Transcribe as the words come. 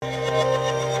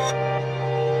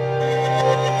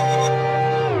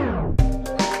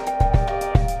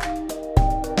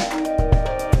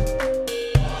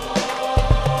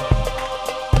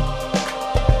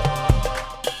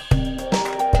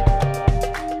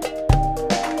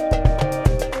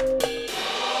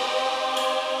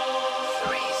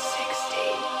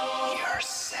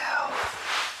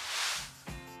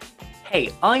Hey,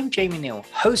 I'm Jamie Neal,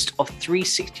 host of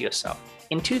 360 Yourself.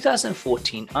 In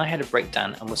 2014, I had a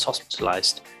breakdown and was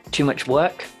hospitalized. Too much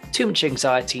work, too much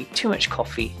anxiety, too much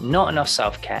coffee, not enough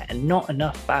self-care, and not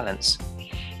enough balance.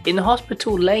 In the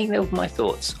hospital, laying there with my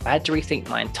thoughts, I had to rethink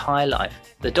my entire life.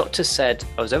 The doctor said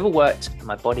I was overworked and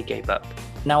my body gave up.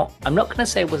 Now, I'm not going to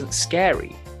say it wasn't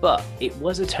scary, but it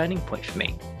was a turning point for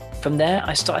me. From there,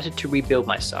 I started to rebuild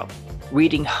myself,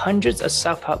 reading hundreds of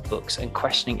self-help books and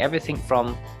questioning everything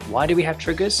from why do we have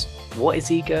triggers? What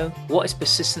is ego? What is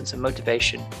persistence and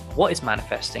motivation? What is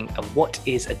manifesting? And what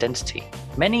is identity?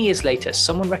 Many years later,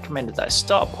 someone recommended that I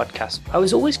start a podcast. I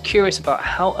was always curious about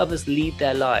how others lead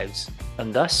their lives,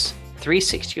 and thus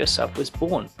 360 Yourself was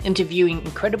born, interviewing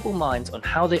incredible minds on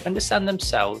how they understand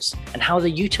themselves and how they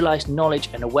utilize knowledge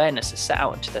and awareness to set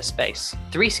out into their space.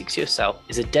 360 Yourself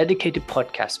is a dedicated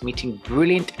podcast meeting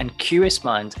brilliant and curious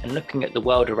minds and looking at the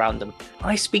world around them.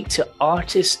 I speak to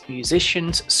artists,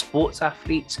 musicians, sports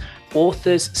athletes,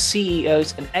 authors,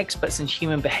 CEOs, and experts in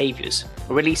human behaviors,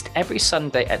 released every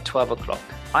Sunday at 12 o'clock.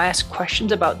 I ask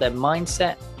questions about their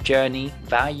mindset, journey,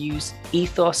 values,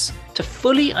 ethos, to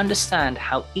fully understand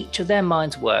how each of their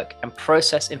minds work and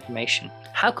process information.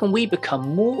 How can we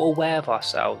become more aware of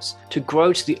ourselves to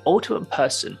grow to the ultimate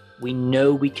person we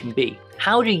know we can be?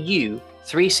 How do you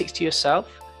 360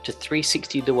 yourself to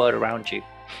 360 the world around you?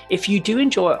 If you do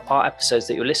enjoy our episodes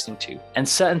that you're listening to and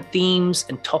certain themes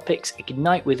and topics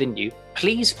ignite within you,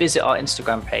 please visit our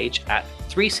Instagram page at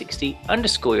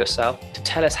 360_yourself to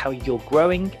tell us how you're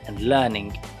growing and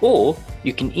learning. Or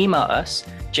you can email us,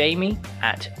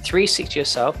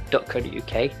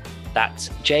 jamie@360yourself.co.uk. That's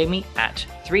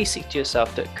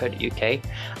jamie@360yourself.co.uk.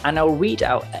 And I'll read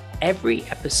out every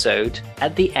episode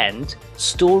at the end,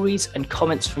 stories and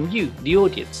comments from you, the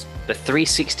audience, the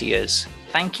 360ers.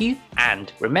 Thank you,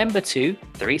 and remember to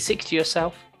 360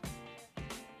 yourself.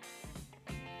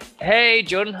 Hey,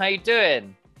 Jordan, how you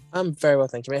doing? I'm very well,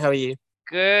 thank you, mate. How are you?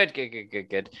 Good.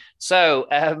 So,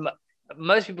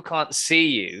 most people can't see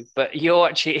you, but you're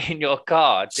actually in your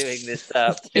car doing this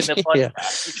in the podcast, Yeah.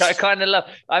 which I kind of love.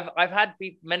 I've had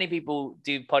many people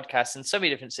do podcasts in so many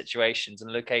different situations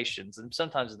and locations, and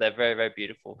sometimes they're very, very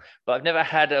beautiful. But I've never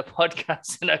had a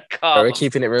podcast in a car. We're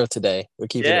keeping it real today. We're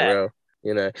keeping it real.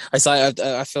 You know, I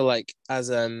feel like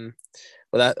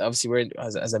that obviously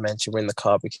as I mentioned, we're in the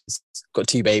car because we've got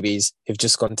two babies who've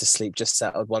just gone to sleep, just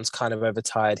settled. One's kind of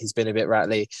overtired. He's been a bit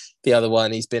rattly. The other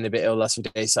one, he's been a bit ill last few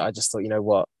days. So I just thought, you know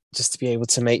what, just to be able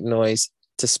to make noise,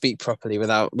 to speak properly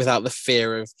without the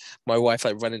fear of my wife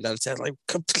like running downstairs, like,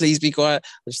 please be quiet.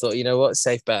 I just thought, you know what,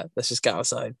 safe bet. Let's just get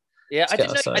outside. Yeah, I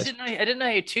didn't know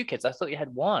you had two kids. I thought you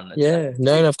had one. Yeah,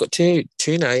 no, I've got two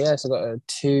now. Yeah, so I've got a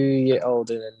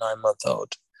 2-year-old and a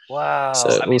 9-month-old. Wow.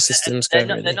 So all systems go.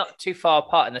 They're not too far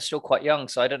apart, and they're still quite young.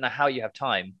 So I don't know how you have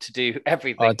time to do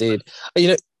everything. Oh, dude,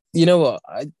 you know what?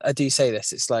 I do say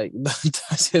this. It's like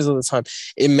I say this all the time.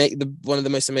 One of the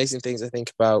most amazing things I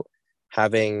think about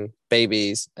having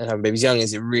babies and having babies young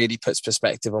is it really puts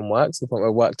perspective on work to the point where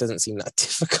work doesn't seem that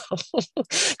difficult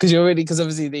because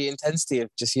obviously the intensity of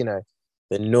just, you know,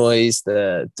 the noise,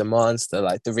 the demands,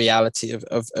 the reality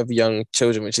of young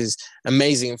children, which is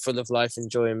amazing and full of life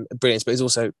and joy and brilliance, but it's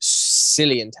also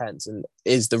silly intense and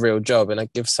is the real job. And I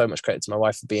give so much credit to my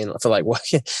wife for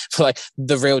working for like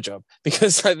the real job,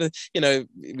 because we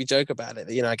joke about it,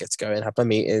 I get to go and have my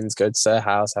meetings, go to her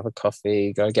house, have a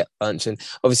coffee, go get lunch, and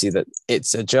obviously that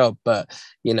it's a job, but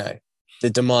the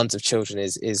demands of children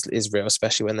is real,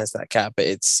 especially when there's that gap. But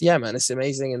it's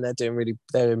amazing, and they're doing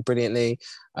brilliantly.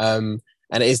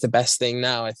 And it is the best thing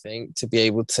now, I think, to be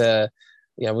able to,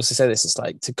 I also say this, it's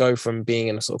like to go from being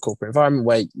in a sort of corporate environment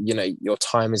where, your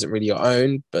time isn't really your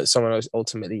own, but someone else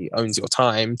ultimately owns your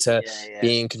time, to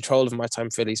being in control of my time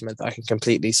fully has meant that I can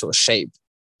completely sort of shape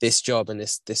this job and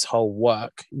this whole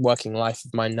working life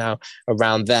of mine now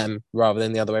around them rather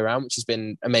than the other way around, which has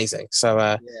been amazing.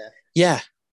 So, yeah.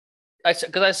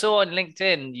 Because I saw on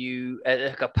LinkedIn you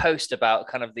like a post about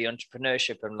kind of the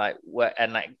entrepreneurship and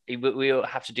we all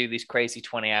have to do these crazy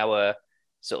 20-hour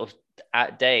sort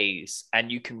of days,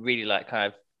 and you can really like kind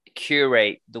of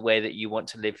curate the way that you want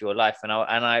to live your life. And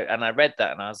I read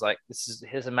that and I was like,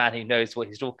 here's a man who knows what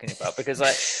he's talking about, because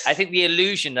I think the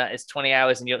illusion that it's 20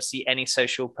 hours and you don't see any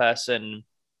social person,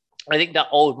 I think that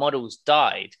old model's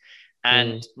died,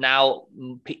 and now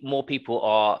more people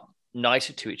are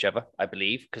nicer to each other, I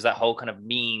believe, because that whole kind of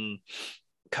mean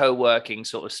co-working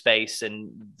sort of space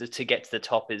and to get to the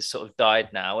top is sort of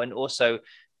died now. And also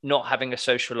not having a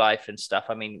social life and stuff.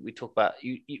 I mean, we talk about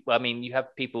you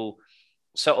have people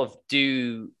sort of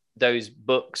do those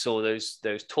books or those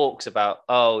talks about,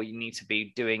 oh, you need to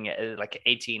be doing it like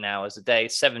 18 hours a day,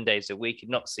 7 days a week,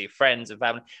 and not see friends and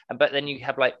family. But then you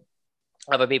have like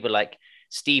other people like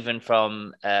Stephen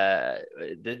from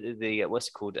the what's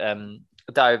it called,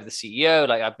 Diary of the CEO.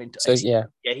 Like I've been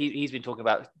he's been talking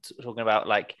about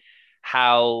like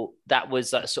how that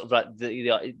was like sort of like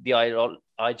the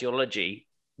ideology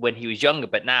when he was younger,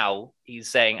 but now he's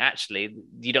saying actually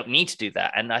you don't need to do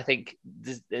that. And I think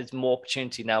there's more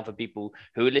opportunity now for people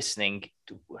who are listening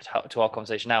to our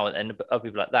conversation now, and other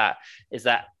people like that, is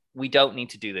that we don't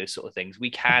need to do those sort of things.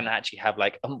 We can actually have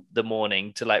like the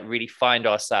morning to like really find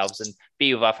ourselves and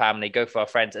be with our family, go for our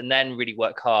friends, and then really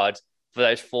work hard for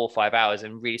those 4 or 5 hours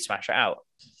and really smash it out.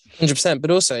 100%.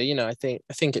 But also, you know, I think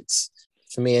it's,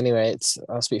 for me anyway,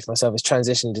 I'll speak for myself, it's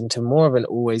transitioned into more of an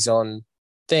always on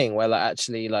thing where like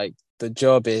actually like the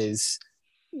job is,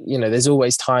 you know, there's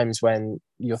always times when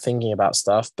you're thinking about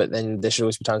stuff, but then there should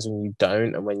always be times when you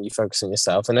don't, and when you focus on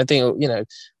yourself. And I think, you know,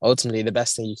 ultimately the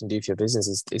best thing you can do for your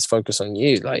business is focus on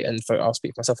you. Like, and I'll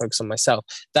speak for myself, focus on myself.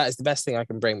 That is the best thing I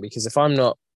can bring, because if I'm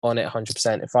not on it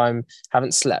 100%, if I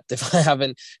haven't slept, if I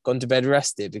haven't gone to bed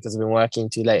rested because I've been working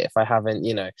too late, if I haven't,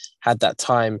 you know, had that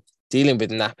time dealing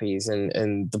with nappies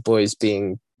and the boys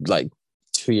being like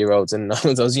 2-year-olds and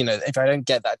 9-year-olds, you know, if I don't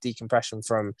get that decompression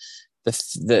from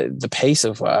the pace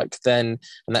of work, then,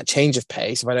 and that change of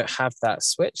pace, if I don't have that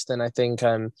switch, then I think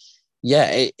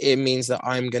it means that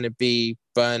I'm going to be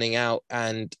burning out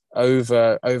and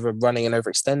over running and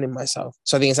overextending myself.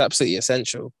 So I think it's absolutely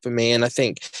essential for me. And I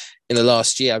think in the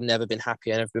last year, I've never been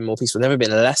happier, never been more peaceful, never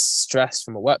been less stressed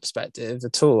from a work perspective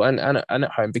at all, and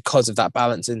at home, because of that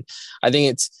balance. And I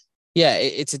think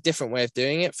it's a different way of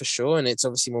doing it for sure, and it's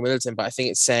obviously more militant, but I think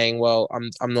it's saying, well,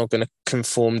 I'm not going to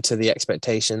conform to the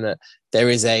expectation that there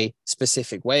is a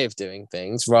specific way of doing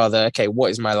things. Rather, okay,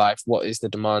 what is my life? What is the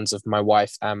demands of my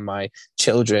wife and my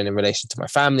children in relation to my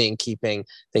family, and keeping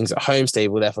things at home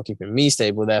stable, therefore keeping me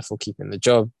stable, therefore keeping the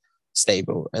job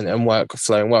stable and work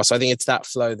flowing well. So I think it's that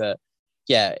flow that,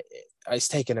 yeah, it's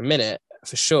taken a minute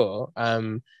for sure.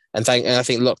 And I think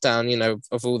lockdown, you know,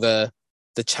 of all the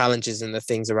challenges and the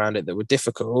things around it that were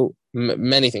difficult,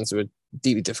 many things were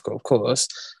deeply difficult, of course.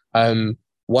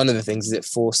 One of the things is it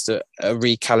forced a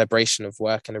recalibration of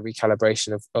work and a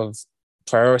recalibration of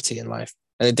priority in life.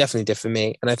 And it definitely did for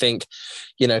me. And I think,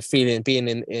 you know, being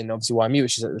in obviously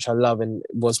YMU, which I love, and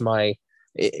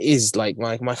it is like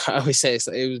my I always say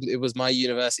it was my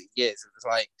university years. It was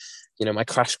like, you know, my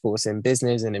crash course in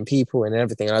business and in people and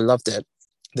everything. And I loved it.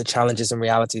 The challenges and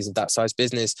realities of that size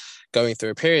business going through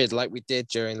a period like we did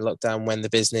during lockdown, when the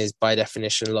business by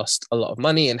definition lost a lot of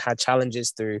money and had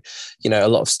challenges through, you know, a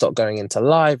lot of stock going into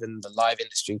live and the live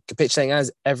industry capitulating,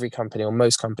 as every company or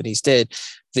most companies did.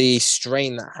 The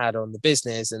strain that had on the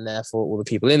business, and therefore all the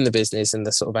people in the business, and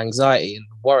the sort of anxiety and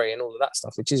worry and all of that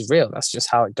stuff, which is real. That's just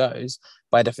how it goes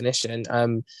by definition.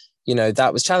 You know,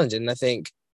 that was challenging. And I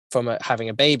think from having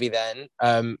a baby then,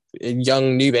 a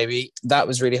young new baby, that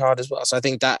was really hard as well. So I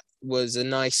think that was a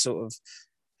nice sort of,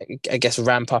 I guess,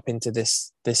 ramp up into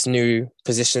this new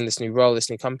position, this new role, this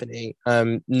new company,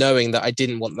 knowing that I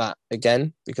didn't want that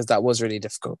again, because that was really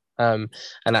difficult. And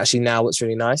actually now what's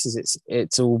really nice is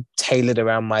it's all tailored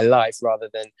around my life rather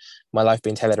than my life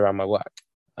being tailored around my work.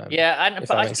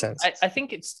 I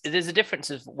think there's a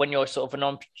difference of when you're sort of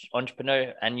an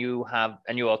entrepreneur and you are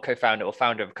a co-founder or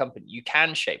founder of a company, you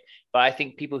can shape. But I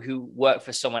think people who work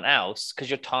for someone else, because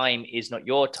your time is not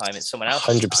your time, it's someone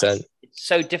else's 100%. time, it's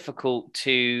so difficult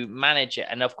to manage it.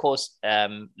 And of course,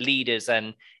 leaders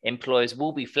and employers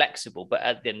will be flexible, but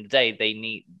at the end of the day, they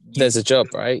need. There's a job,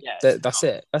 right? Yeah, that's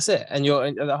it. And you're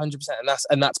 100%.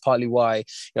 And that's partly why, you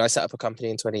know, I set up a company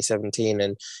in 2017,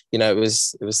 and, you know, it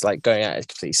was like going out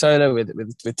completely solo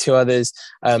with 2 others.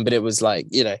 But it was like,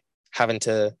 you know, having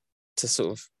to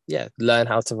sort of, learn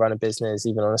how to run a business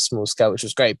even on a small scale, which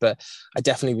was great. But I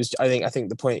definitely was, I think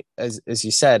the point, as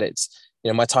you said, it's, you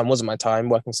know, my time wasn't my time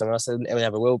working somewhere else, and it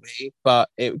never will be, but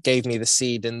it gave me the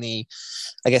seed and the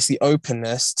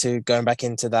openness to going back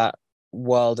into that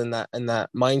world and that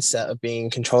mindset of being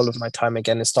in control of my time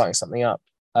again and starting something up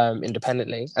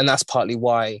independently. And that's partly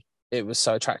why it was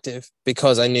so attractive,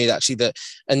 because I knew actually that,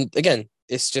 and again,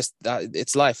 it's just that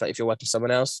it's life. Like if you're working for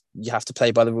someone else, you have to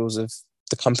play by the rules of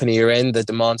the company you're in, the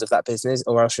demands of that business,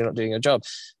 or else you're not doing your job.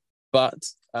 But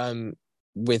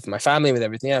with my family, with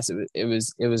everything else, it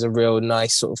was a real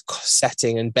nice sort of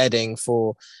setting and bedding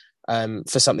for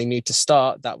something new to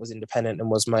start that was independent and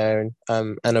was my own.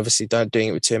 And obviously doing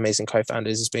it with 2 amazing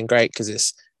co-founders has been great, because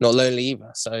it's not lonely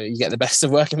either. So you get the best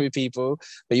of working with people,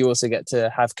 but you also get to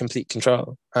have complete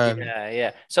control.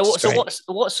 So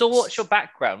what's your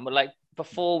background? Like,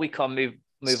 before we can move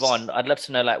move on, I'd love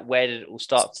to know, like, where did it all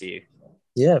start for you?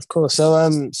 Yeah, of course. So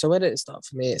where did it start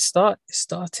for me? It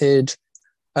started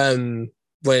um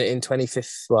when in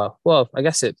 25th. Well, I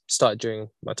guess it started during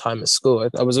my time at school.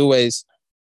 I was always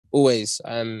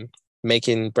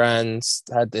making brands.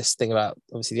 I had this thing about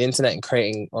obviously the internet and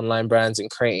creating online brands and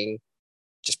creating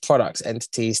just products,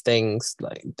 entities, things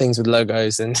like things with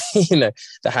logos and that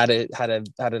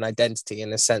had an identity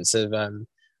and a sense of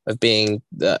being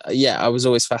I was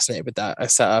always fascinated with that. I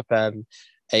set up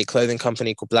a clothing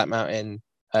company called Black Mountain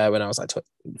when I was like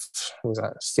was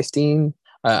that 15.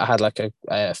 I had like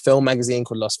a film magazine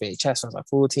called Lost VHS when I was like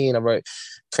 14.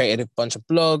 Created a bunch of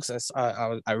blogs.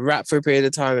 I rapped for a period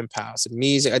of time and put out some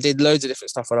music. I did loads of different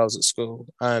stuff when I was at school.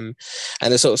 And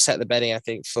it sort of set the bedding, I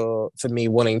think, for me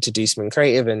wanting to do something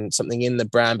creative and something in the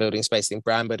brand building space. I think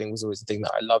brand building was always the thing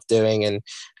that I loved doing and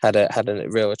had a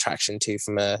real attraction to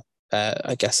from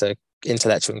I guess a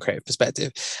intellectual and creative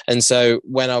perspective. And so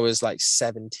when I was like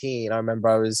 17, I remember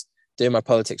I was doing my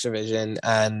politics revision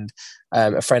and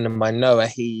a friend of mine, Noah,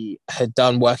 he had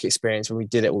done work experience when we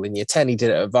did it all in year 10. He did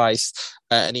it at Vice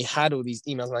and he had all these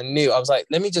emails and I knew, I was like,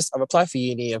 I've applied for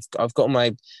uni. I've got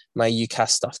my UCAS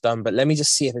stuff done, but let me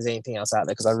just see if there's anything else out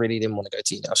there because I really didn't want to go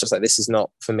to uni. I was just like, this is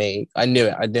not for me. I knew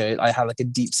it. I had like a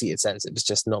deep seated sense it was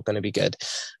just not going to be good.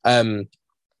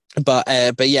 But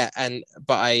I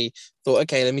thought,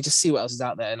 okay, let me just see what else is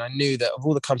out there. And I knew that of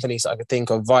all the companies that I could think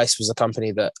of, Vice was a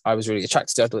company that I was really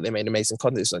attracted to. I thought they made amazing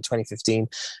content. It was like 2015.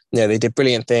 They did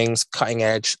brilliant things, cutting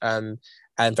edge, and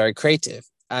very creative.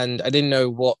 And I didn't know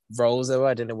what roles there were.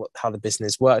 I didn't know how the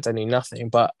business worked. I knew nothing,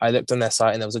 but I looked on their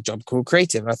site and there was a job called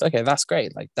creative. And I thought, okay, that's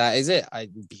great. Like that is it.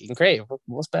 I'm being creative.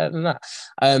 What's better than that?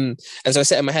 And so I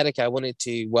set in my head, okay, I wanted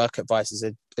to work at Vice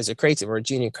as a creative or a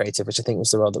junior creative, which I think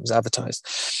was the role that was advertised.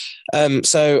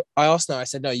 So I asked Noah, I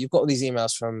said, no, you've got all these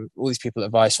emails from all these people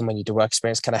at Vice from when you did work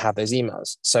experience. Can I have those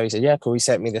emails? So he said, yeah, cool. He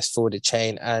sent me this forwarded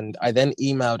chain. And I then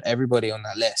emailed everybody on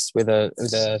that list with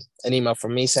an email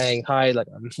from me saying, hi, like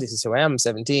this is who I am, I'm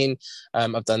 17.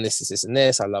 I've done this, and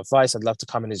this. I love Vice. I'd love to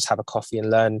come in and just have a coffee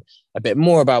and learn a bit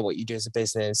more about what you do as a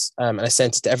business. And I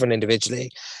sent it to everyone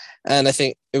individually. And I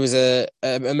think it was a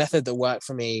method that worked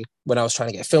for me when I was trying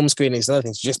to get film screenings and other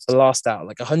things. Just blast out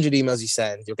like 100 emails you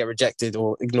send, you'll get rejected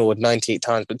or ignored 98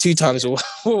 times, but 2 times will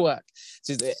work.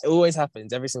 So it always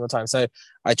happens every single time. So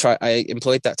I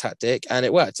employed that tactic and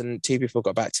it worked. And 2 people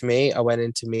got back to me. I went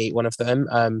in to meet one of them.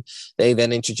 They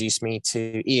then introduced me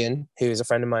to Ian, who is a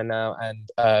friend of mine now.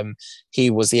 And he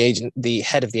was the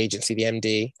head of the agency, the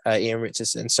MD, Ian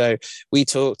Richardson. So we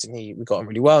talked and we got on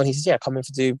really well. And he said, yeah, come in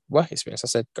to do work experience. I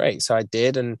said, great. So I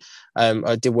did. And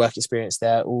I did work experience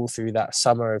there all through that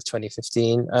summer of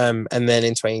 2015. And then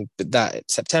in that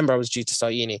September, I was due to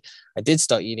start uni. I did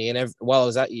start uni. And while I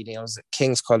was at uni, I was at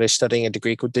King's College studying a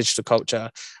degree called digital culture,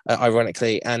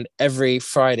 ironically. And every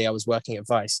Friday I was working at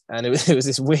Vice. And it was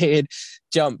this weird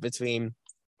jump between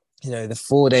the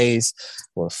 4 days.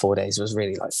 Well, 4 days was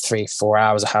really like 3-4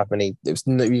 hours, or how many.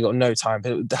 You got no time,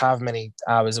 but how many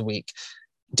hours a week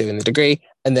doing the degree,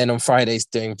 and then on Fridays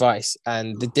doing Vice.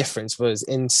 And the difference was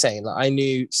insane. Like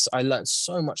I learned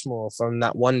so much more from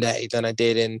that one day than I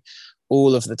did in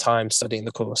all of the time studying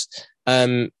the course.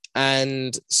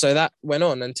 And so that went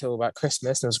on until about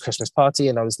Christmas. There was a Christmas party,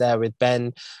 and I was there with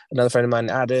Ben, another friend of mine,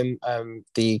 Adam,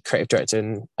 the creative director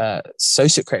and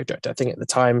associate creative director, I think at the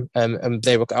time. And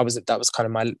that was kind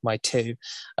of my 2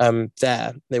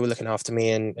 there. They were looking after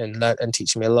me and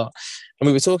teaching me a lot. And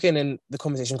we were talking, and the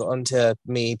conversation got onto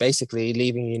me basically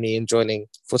leaving uni and joining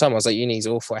full time. I was like, uni's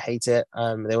awful, I hate it.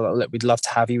 They were like, look, we'd love to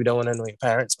have you. We don't want to annoy your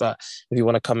parents, but if you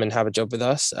want to come and have a job with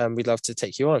us, we'd love to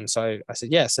take you on. So I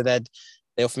said, yeah. So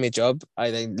they offered me a job. I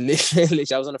then literally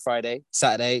I was on a Friday,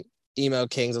 Saturday, emailed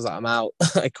Kings. I was like, I'm out.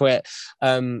 I quit.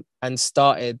 And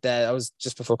started there. I was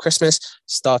just before Christmas,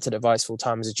 started at Vice full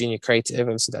time as a junior creative.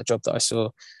 Obviously that job that I saw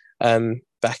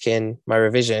back in my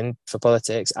revision for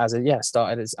politics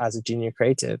started as a junior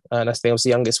creative. And I think I was the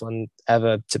youngest one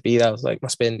ever to be there. I was like,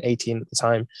 must have been 18 at the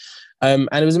time. And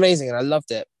it was amazing and I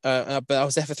loved it. But I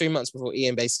was there for 3 months before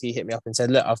Ian basically hit me up and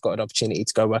said, look, I've got an opportunity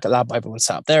to go work at Lab Bible and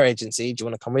set up their agency. Do you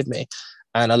want to come with me?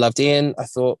 And I loved Ian. I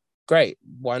thought, great,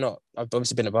 why not? I've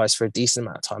obviously been at Vice for a decent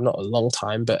amount of time, not a long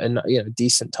time, but a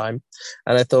decent time.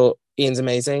 And I thought, Ian's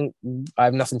amazing. I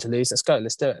have nothing to lose. Let's go.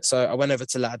 Let's do it. So I went over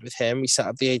to Lad with him. We set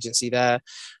up the agency there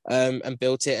and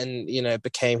built it. And,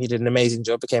 he did an amazing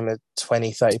job, became a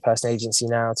 20-30 person agency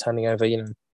now, turning over,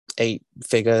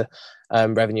 8-figure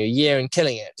revenue a year and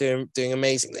killing it, doing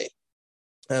amazingly.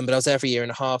 But I was there for a year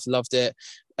and a half, loved it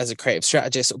as a creative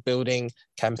strategist, sort of building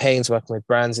campaigns, working with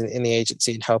brands in the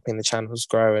agency and helping the channels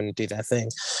grow and do their thing.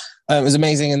 It was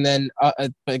amazing, and then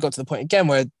but it got to the point again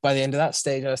where by the end of that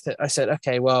stage, I said,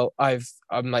 okay, well,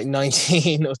 I'm like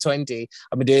 19 or 20.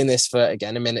 I've been doing this for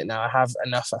again a minute now. I have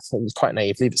enough. I think it's quite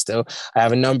naively, but still, I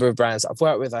have a number of brands I've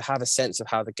worked with. I have a sense of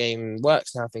how the game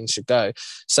works and how things should go.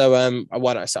 So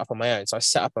why don't I set up on my own? So I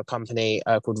set up a company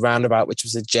called Roundabout, which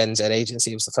was a Gen Z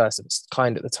agency. It was the first of its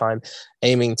kind at the time,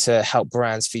 aiming to help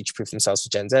brands future-proof themselves for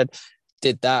Gen Z.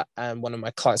 Did that, and one of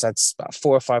my clients, I had about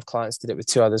 4 or 5 clients, did it with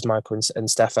 2 others, Michael and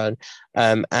Stefan,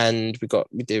 and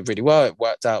we did really well. It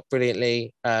worked out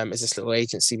brilliantly as this little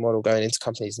agency model going into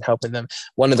companies and helping them.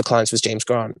 One of the clients was James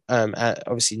Grant,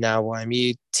 obviously now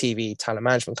YMU TV talent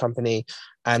management company,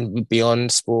 and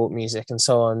beyond sport, music, and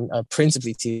so on,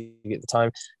 principally TV at the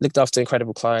time. Looked after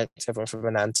incredible clients, everyone from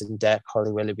Anant and Deck,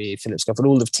 Holly Willoughby, Philip Scofield,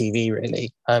 all of TV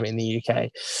really in the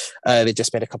UK. They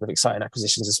just made a couple of exciting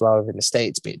acquisitions as well in the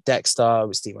States, be it Dexstar,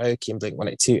 with Steve Aoki and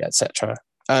Blink-182, etc.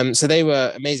 So they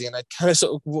were amazing. And I kind of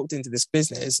sort of walked into this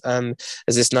business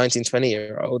as this 19,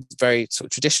 20-year-old, very sort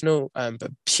of traditional, but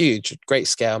huge, great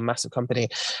scale, massive company.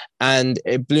 And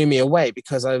it blew me away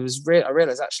because I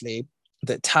realized actually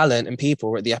that talent and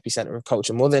people were at the epicenter of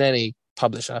culture more than any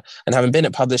publisher. And having been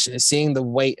at publishers, seeing the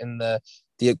weight and the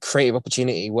creative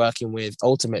opportunity working with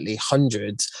ultimately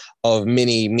hundreds of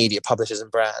mini media publishers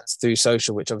and brands through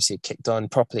social, which obviously kicked on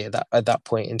properly at that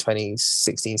point in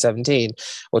 2016, 17,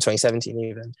 or 2017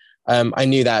 even. I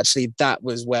knew that actually that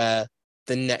was where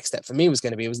the next step for me was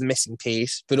going to be. It was the missing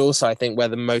piece, but also I think where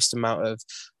the most amount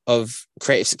of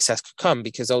creative success could come,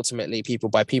 because ultimately people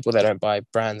buy people, they don't buy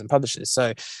brands and publishers.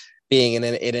 So being in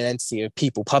an entity of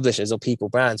people publishers or people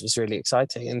brands was really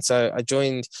exciting. And so I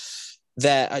joined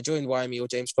YME or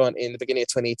James Grant in the beginning of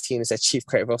 2018 as their chief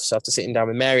creative officer after sitting down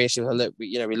with Mary. She was like, look,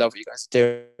 we love what you guys are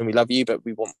doing. We love you, but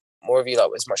we want more of you,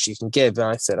 like as much as you can give. And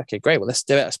I said, okay, great. Well, let's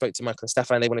do it. I spoke to Michael and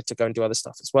Stefan. They wanted to go and do other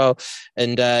stuff as well.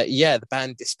 And the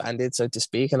band disbanded, so to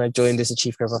speak. And I joined as a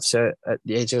chief creative officer at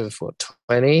the age of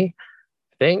 20,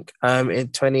 I think, in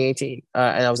 2018.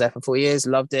 And I was there for 4 years,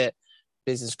 loved it.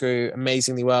 Business grew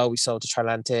amazingly well. We sold to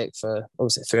Trilantic for, what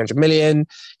was it, 300 million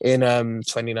in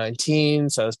 2019.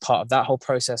 So as part of that whole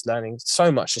process, learning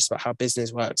so much just about how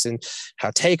business works and how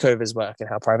takeovers work and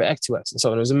how private equity works and so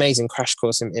on. It was an amazing crash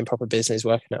course in proper business,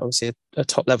 working at obviously a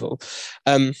top level.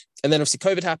 And then obviously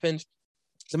COVID happened.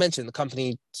 As I mentioned, the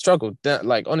company struggled.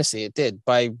 Like, honestly, it did,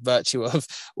 by virtue of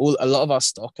a lot of our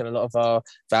stock and a lot of our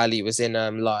value was in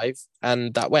live,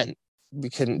 and that went. We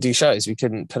couldn't do shows, we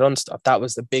couldn't put on stuff. That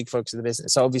was the big focus of the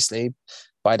business. So obviously,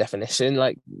 by definition,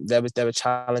 like there were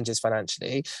challenges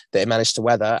financially that it managed to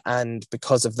weather, and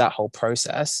because of that whole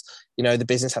process, the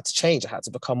business had to change. It had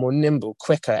to become more nimble,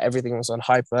 quicker. Everything was on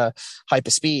hyper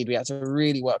speed. We had to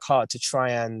really work hard to try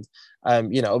and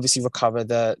obviously recover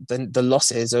the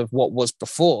losses of what was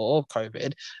before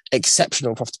COVID,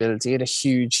 exceptional profitability and a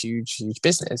huge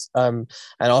business. And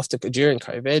during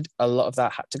COVID, a lot of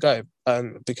that had to go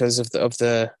because of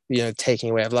the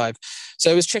taking away of life.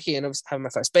 So it was tricky, and I was having my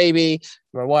first baby,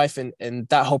 my wife, and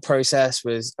that whole process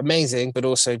was amazing. But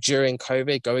also during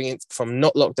COVID, going in from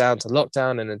not lockdown to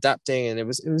lockdown and adapting, and it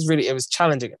was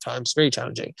challenging at times, very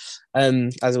challenging,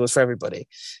 as it was for everybody.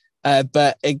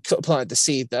 But it planted the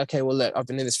seed that, okay, well, look, I've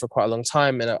been in this for quite a long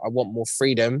time, and I want more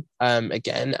freedom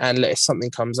again. And look, if something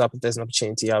comes up, if there's an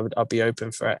opportunity, I'll be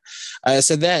open for it.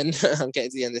 So then I'm getting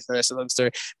to the end of this, a long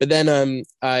story. But then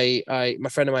my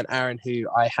friend of mine, Aaron, who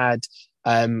I had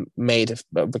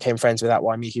became friends with at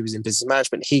YME. He was in business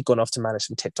management. He'd gone off to manage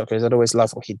some TikTokers. I'd always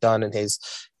loved what he'd done and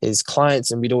his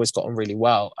clients, and we'd always got on really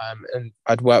well. And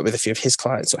I'd worked with a few of his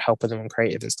clients, sort of helping them on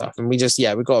creative and stuff. And we got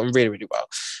on really, really well.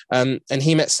 And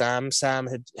he met Sam. Sam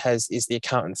is the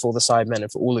accountant for the Sidemen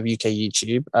and for all of UK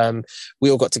YouTube.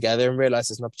 We all got together and realized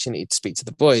there's an opportunity to speak to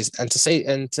the boys and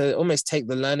to almost take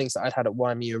the learnings that I'd had at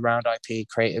YME around IP,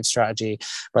 creative strategy,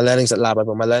 my learnings at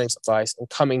Labable, my learnings at Vice, and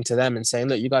coming to them and saying,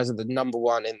 look, you guys are the number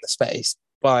one in the space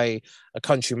by a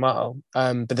country mile,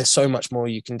 but there's so much more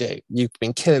you can do. You've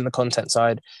been killing the content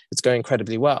side. It's going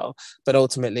incredibly well, but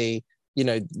ultimately,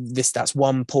 that's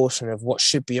one portion of what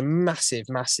should be a massive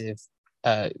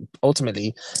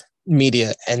ultimately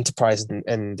media enterprise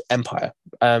and empire.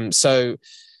 So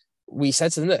we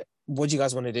said to them, look, what do you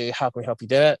guys want to do? How can we help you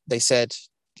do it? They said,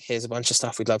 here's a bunch of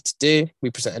stuff we'd love to do. We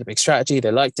presented a big strategy.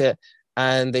 They liked it.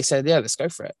 And they said, yeah, let's go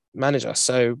for it. Manage us.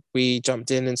 So we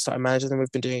jumped in and started managing them.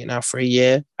 We've been doing it now for a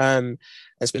year.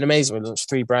 It's been amazing. We launched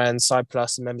 3 brands: Side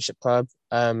Plus, a membership club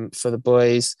for the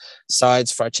boys,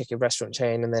 Sides, fried chicken restaurant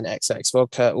chain, and then XX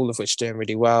Vodka, all of which are doing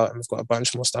really well. And we've got a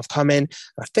bunch more stuff coming.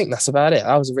 I think that's about it.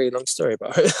 That was a really long story,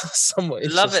 but somewhat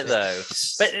Love it though.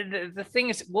 But the thing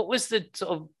is, what was the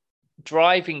sort of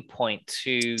driving point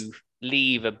to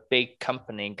leave a big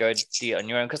company and go do it on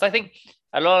your own? Because I think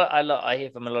I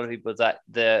hear from a lot of people that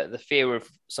the fear of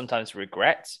sometimes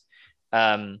regret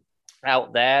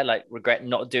out there, like regret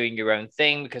not doing your own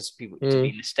thing because people to be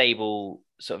in a stable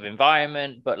sort of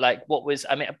environment. But like, but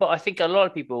I think a lot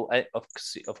of people,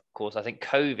 of course, I think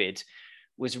COVID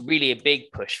was really a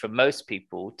big push for most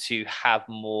people to have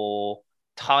more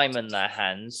time in their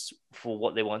hands for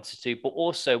what they wanted to do, but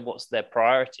also what's their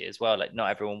priority as well. Like not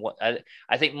everyone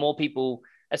I think more people,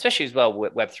 especially as well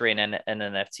with Web3 and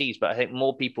NFTs, but I think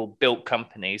more people built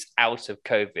companies out of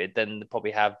COVID than they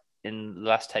probably have in the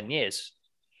last 10 years.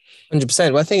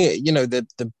 100%. Well, I think,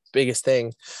 the biggest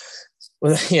thing,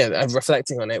 well, yeah, I'm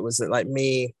reflecting on it, was that like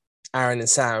me, Aaron and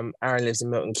Sam. Aaron lives in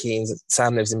Milton Keynes.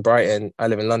 Sam lives in Brighton. I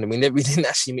live in London. We didn't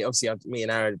actually meet. Obviously, me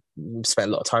and Aaron spent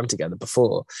a lot of time together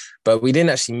before, but we didn't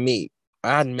actually meet.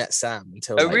 I hadn't met Sam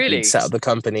until we'd set up the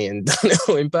company and done it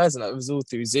all in person. It was all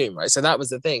through Zoom, right? So that was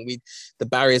the thing. The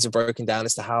barriers were broken down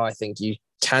as to how I think you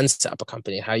can set up a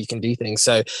company, how you can do things.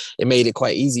 So it made it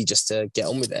quite easy just to get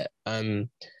on with it.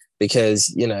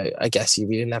 Because I guess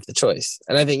we didn't have the choice.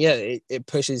 And I think it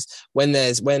pushes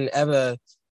whenever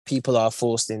people are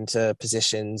forced into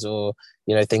positions or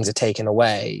things are taken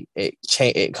away, it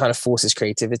kind of forces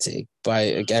creativity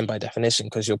by definition,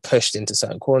 because you're pushed into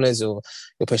certain corners or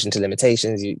you're pushed into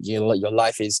limitations. Your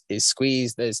life is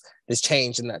squeezed. There's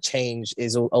change, and that change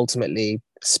is ultimately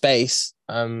space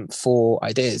for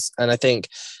ideas. And I think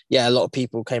a lot of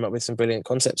people came up with some brilliant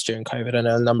concepts during COVID. I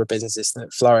know a number of businesses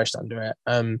that flourished under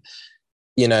it.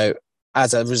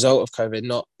 As a result of COVID,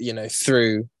 not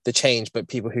through the change, but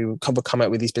people who come up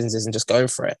with these businesses and just going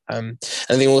for it. And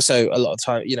I think also a lot of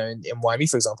time, in YME,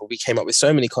 for example, we came up with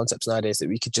so many concepts and ideas that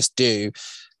we could just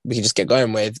get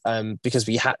going with, because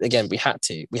we had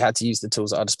to use the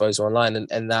tools at our disposal online,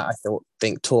 and that I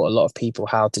think taught a lot of people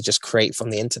how to just create from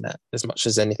the internet as much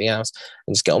as anything else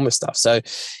and just get on with stuff. So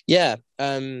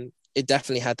it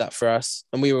definitely had that for us,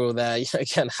 and we were all there.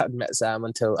 Again, I hadn't met Sam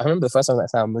until I remember the first time I met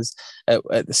Sam was at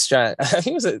the Strand. I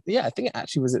think it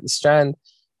actually was at the Strand,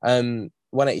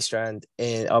 180 Strand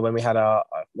when we had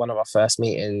one of our first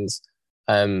meetings,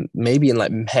 maybe in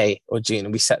like May or June,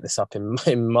 and we set this up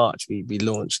in March. We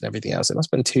launched and everything else. It must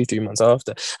have been 2-3 months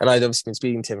after, and I'd obviously been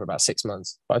speaking to him for about 6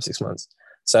 months.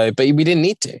 So, but we didn't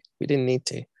need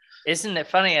to. Isn't it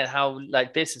funny how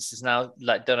like business is now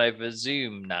like done over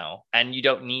Zoom now, and you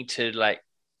don't need to like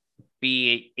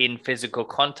be in physical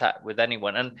contact with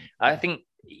anyone? And I think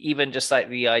even just like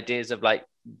the ideas of like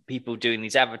people doing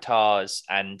these avatars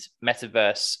and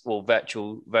metaverse or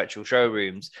virtual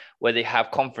showrooms where they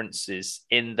have conferences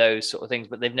in those sort of things,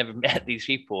 but they've never met these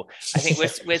people. I think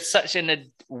we're such in a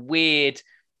weird,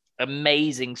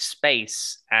 amazing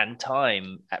space and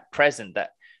time at present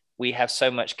that we have so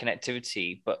much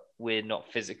connectivity, but we're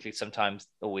not physically sometimes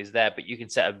always there. But you can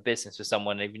set up a business with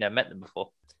someone if you've never met them before.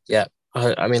 Yeah,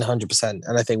 I mean, 100%.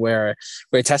 And I think we're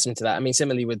a testament to that. I mean,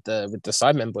 similarly with the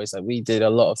Sidemen Boys, like we did a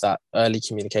lot of that early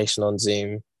communication on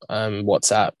Zoom,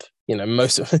 WhatsApp.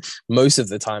 Most of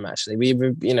the time actually, we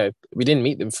didn't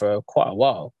meet them for quite a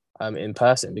while in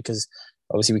person, because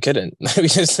obviously we couldn't. we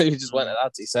just weren't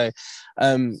allowed to. So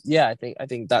I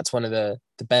think that's one of the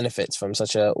benefits from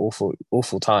such a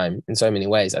awful time in so many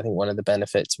ways. I think one of the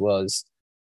benefits was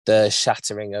the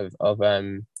shattering of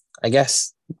I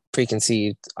guess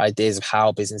preconceived ideas of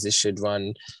how businesses should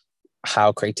run,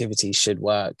 how creativity should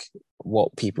work,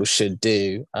 what people should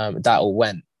do. That all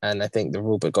went, and I think the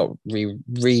rulebook got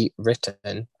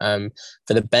rewritten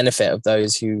for the benefit of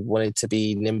those who wanted to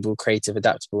be nimble, creative,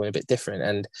 adaptable, and a bit different.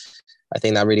 And I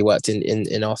think that really worked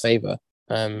in our favor,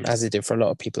 as it did for a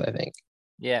lot of people, I think.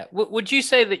 Yeah. Would you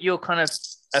say that you're kind of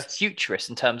a futurist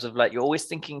in terms of like you're always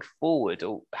thinking forward,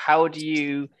 or how do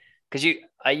you? Because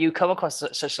you come across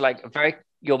such like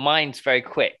your mind's very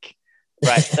quick,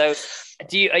 right? So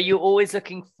are you always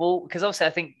looking forward? Because obviously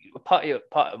I think part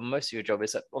of most of your job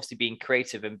is obviously being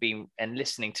creative and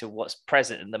listening to what's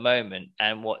present in the moment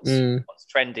and what's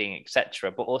trending,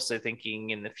 etc. But also thinking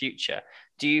in the future.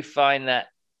 Do you find that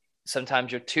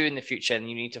sometimes you're too in the future and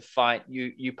you need to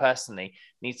you personally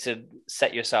need to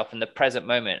set yourself in the present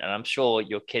moment? And I'm sure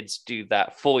your kids do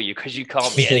that for you, because you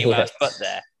can't be anywhere else but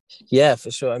there. Yeah,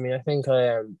 for sure. I mean, I think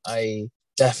I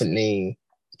definitely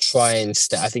try and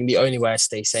stay. I think the only way I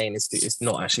stay sane is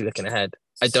not actually looking ahead.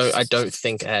 I don't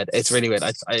think ahead. It's really weird.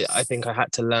 I think I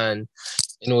had to learn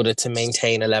in order to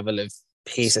maintain a level of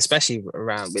peace, especially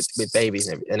around with babies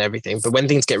and everything. But when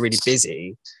things get really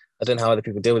busy, I don't know how other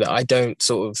people deal with it. I don't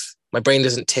my brain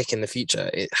doesn't tick in the future.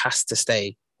 It has to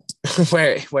stay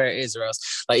where it is, or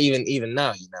else, like even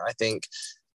now, I think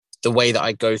the way that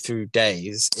I go through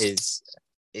days is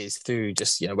is through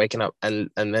just, you know, waking up and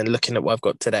then looking at what I've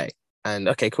got today. And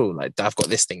okay, cool. Like I've got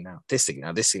this thing now, this thing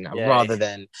now, this thing now, Yeah. rather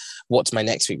than what's my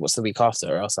next week, what's the week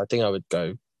after, or else I think I would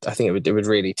go. I think it would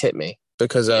really tip me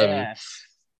because Yeah.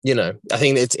 you know, I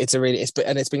think it's a really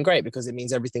it's been great because it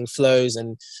means everything flows,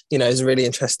 and you know, it's a really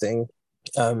interesting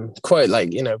quote,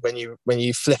 like, you know, when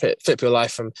you flip your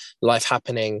life from life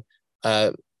happening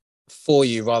for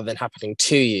you rather than happening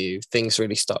to you, things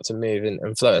really start to move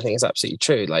and flow. I think it's absolutely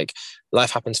true. Like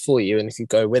life happens for you, and if you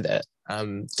go with it,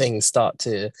 things start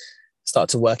to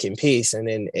work in peace and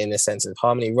in a sense of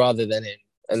harmony, rather than in,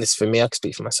 and this for me, I can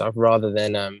speak for myself, rather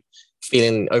than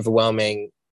feeling overwhelming,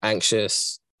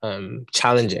 anxious,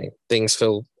 challenging. Things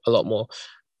feel a lot more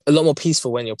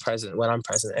peaceful when you're present, when I'm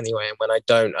present anyway, and when I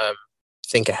don't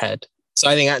think ahead. So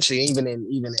I think actually even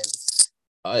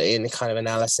in kind of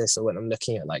analysis, or when I'm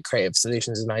looking at like creative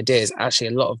solutions and ideas, actually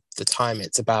a lot of the time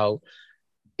it's about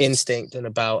instinct and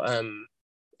about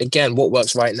again what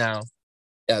works right now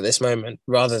at this moment,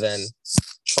 rather than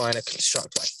trying to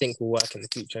construct what I think will work in the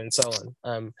future and so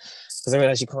on. Because I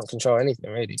realize you can't control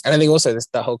anything really, and I think also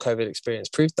that whole COVID experience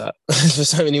proved that for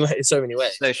so many ways.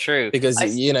 So true. Because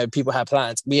you know, people had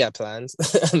plans, we had plans,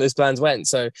 and those plans went.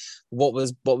 So what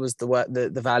was the work,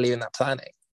 the value in that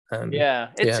planning?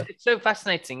 It's so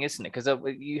fascinating, isn't it? Because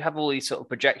you have all these sort of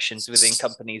projections within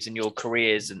companies and your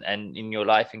careers and in your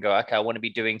life, and go, okay, I want to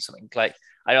be doing something. Like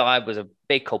I know I was a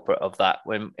big culprit of that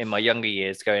when in my younger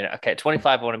years, going, okay, at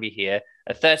 25 I want to be here,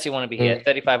 at 30 I want to be here,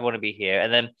 35 I want to be here,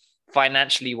 and then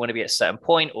financially you want to be at a certain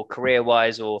point, or career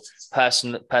wise, or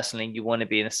personally you want to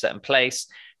be in a certain place.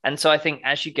 And so I think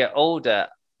as you get older,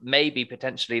 maybe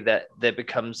potentially that there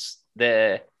becomes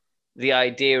the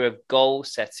idea of goal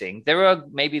setting. There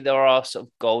are sort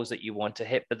of goals that you want to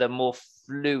hit, but they're more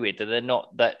fluid and they're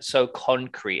not that so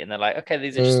concrete. And they're like, okay,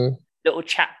 these are just little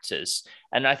chapters.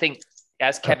 And I think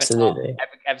as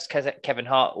Kevin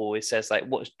Hart always says, like,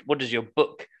 what does your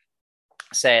book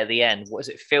say at the end? What is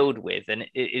it filled with? And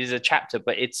it is a chapter,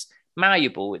 but it's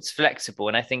malleable, it's flexible.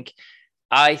 And I think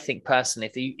personally,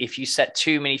 if you set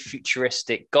too many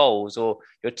futuristic goals, or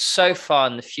you're so far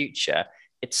in the future,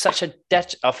 it's such a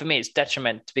for me, it's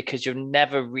detriment, because you're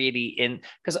never really in.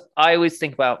 Because I always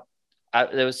think about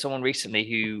there was someone recently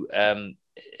who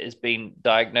has been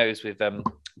diagnosed with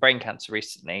brain cancer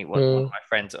recently. One of my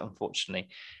friends, unfortunately,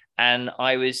 and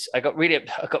I got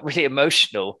really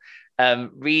emotional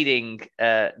reading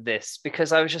this,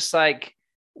 because I was just like,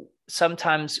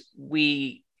 sometimes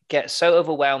we get so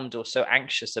overwhelmed or so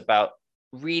anxious about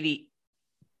really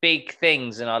big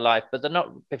things in our life, but they're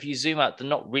not, if you zoom out, they're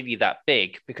not really that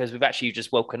big, because we've actually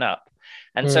just woken up.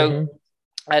 And so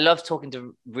I love talking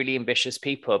to really ambitious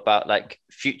people about like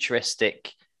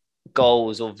futuristic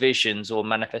goals or visions or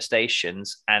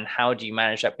manifestations, and how do you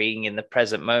manage that being in the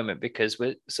present moment? Because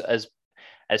we're,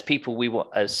 as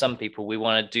people, as some people, we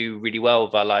want to do really well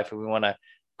with our life, and we want to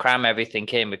cram everything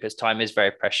in, because time is very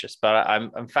precious. But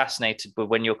I'm fascinated with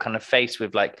when you're kind of faced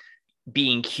with like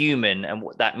being human and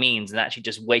what that means, and actually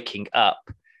just waking up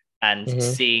and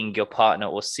seeing your partner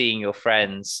or seeing your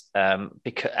friends,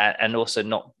 and also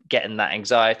not getting that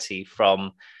anxiety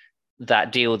from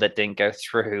that deal that didn't go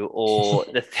through, or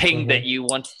the thing that you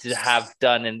wanted to have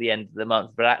done in the end of the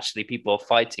month, but actually people are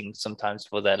fighting sometimes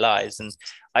for their lives. And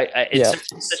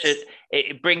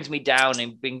it brings me down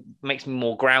and makes me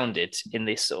more grounded in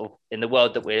this sort of, in the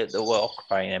world that we're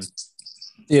occupying in.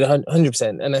 Dude,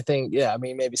 100%. And I think, I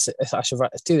mean, maybe I should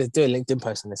do a LinkedIn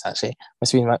post on this, actually.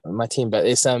 Must be my team, but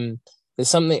it's there's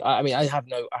something. I mean, I have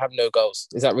no goals.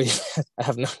 Is that really? I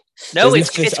have no. It's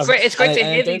great. It's great to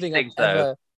hear these things,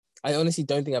 though. I honestly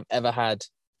don't think I've ever had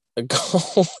a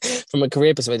goal from a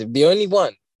career perspective. The only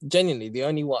one, genuinely,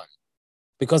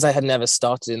 because I had never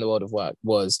started in the world of work,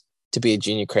 was to be a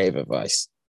junior creative advice.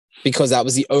 Because that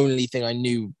was the only thing I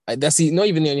knew. Not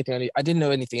even the only thing I knew. I didn't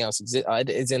know anything else. I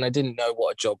didn't know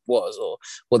what a job was, or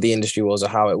what the industry was, or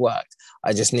how it worked.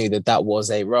 I just knew that was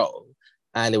a role,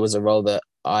 and it was a role that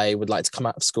I would like to come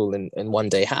out of school and one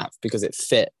day have, because it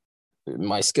fit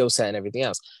my skill set and everything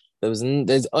else. And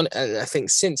I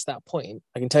think since that point,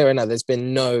 I can tell you right now, there's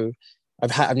been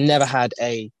I've never had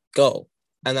a goal,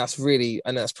 and that's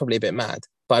probably a bit mad,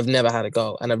 but I've never had a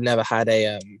goal, and I've never had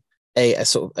a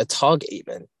sort of a target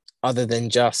even, other than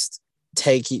just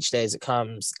take each day as it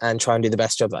comes and try and do the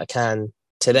best job that I can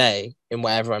today in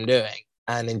whatever I'm doing,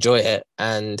 and enjoy it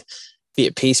and be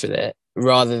at peace with it,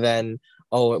 rather than,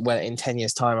 oh, well, in 10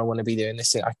 years time, I want to be doing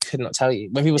this thing. I could not tell you.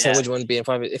 When people say, what do you want to be in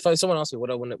 5 years? If someone asked me what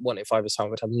I want in 5 years time, I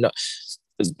would have no,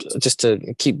 just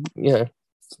to keep,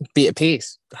 be at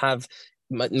peace, have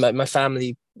my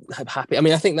family happy. I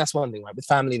mean, I think that's one thing, right? With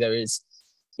family, there is,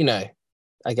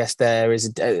 I guess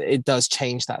it does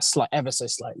change that ever so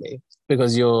slightly,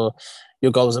 because your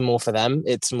goals are more for them.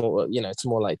 It's more, it's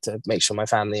more like to make sure my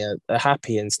family are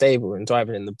happy and stable and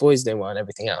thriving, and the boys doing well and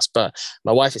everything else. But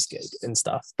my wife is good and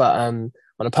stuff. But on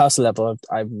a personal level,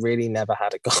 I've really never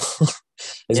had a goal.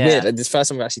 It's weird. It's the first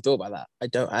time I've actually thought about that. I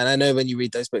don't, and I know when you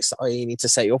read those books, oh, you need to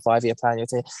set your 5-year plan.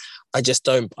 I just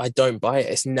don't. I don't buy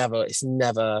it. It's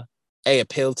never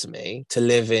appealed to me to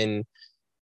live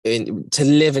to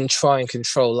live and try and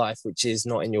control life, which is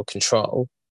not in your control.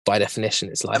 By definition,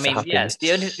 it's life. I mean,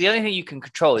 the only thing you can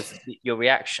control is your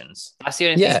reactions. That's the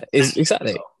only thing. Yeah,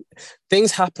 exactly.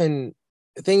 Things happen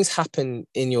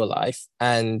in your life,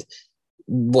 and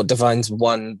what defines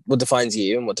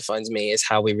you and what defines me is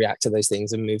how we react to those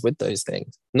things and move with those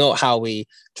things, not how we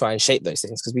try and shape those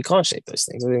things, because we can't shape those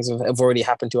things. Those things have already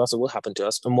happened to us or will happen to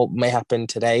us, and what may happen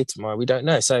today, tomorrow, we don't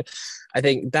know. So I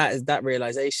think that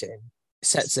realization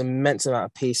sets an immense amount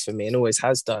of peace for me, and always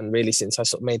has done, really, since I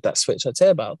sort of made that switch, I'd say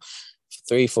about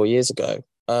 3-4 years ago,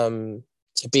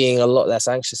 to being a lot less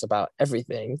anxious about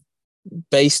everything,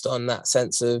 based on that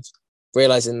sense of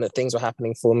realizing that things were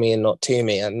happening for me and not to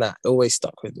me. And that always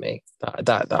stuck with me,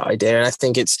 that idea. And I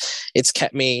think it's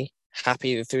kept me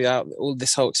happy throughout all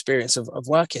this whole experience of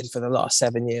working for the last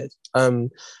 7 years,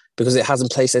 because it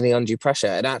hasn't placed any undue pressure.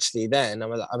 And actually then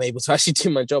I'm able to actually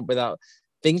do my job without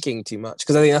thinking too much,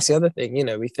 because I think that's the other thing,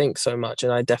 we think so much,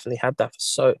 and I definitely had that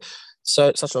for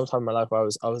such a long time in my life, where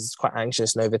I was quite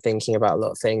anxious and overthinking about a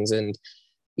lot of things. And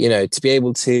to be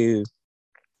able to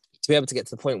get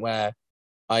to the point where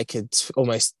I could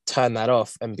almost turn that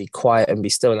off and be quiet and be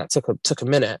still, and that took a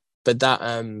minute, but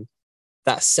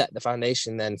that set the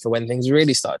foundation then for when things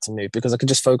really started to move, because I could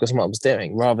just focus on what I was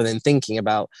doing rather than thinking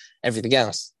about everything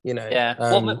else. Yeah.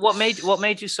 What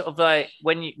made you sort of like,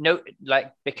 when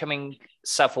becoming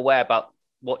self-aware about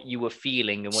what you were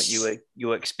feeling and what you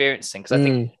were experiencing? Because I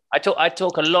think I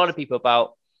talk a lot of people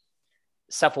about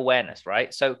self-awareness,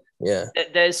 right? So yeah,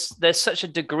 there's such a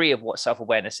degree of what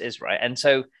self-awareness is, right? And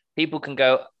so people can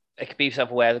go, it could be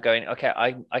self-aware of going, okay,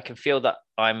 I can feel that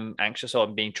I'm anxious, or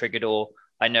I'm being triggered, or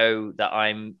I know that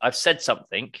I've said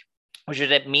something, which I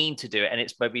didn't mean to do it, and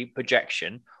it's maybe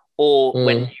projection, or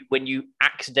when you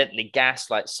accidentally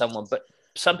gaslight someone. But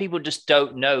some people just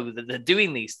don't know that they're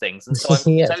doing these things, and so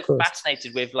I'm so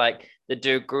fascinated with like the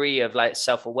degree of like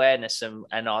self-awareness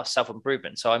and our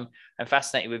self-improvement. So I'm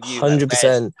fascinated with you.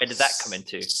 100%. Where did that come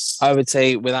into? I would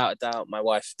say, without a doubt, my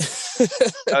wife.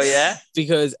 Oh yeah,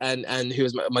 because and who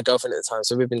was my girlfriend at the time.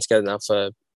 So we've been together now for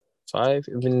 5.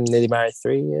 We've been nearly married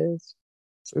 3 years.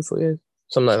 3-4 years,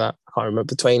 something like that. I can't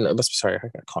remember. I can't remember.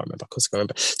 Of course I can't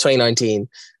remember. 2019.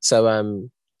 So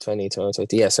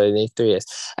 2020. Yeah, so 3 years.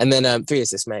 And then 3 years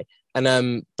this May.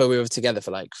 And but we were together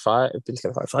for like 5. We've been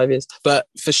together for like 5 years. But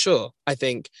for sure, I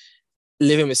think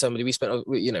living with somebody, we spent a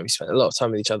lot of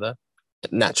time with each other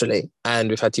naturally, and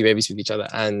we've had 2 babies with each other,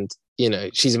 and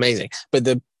she's amazing. But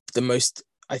the most,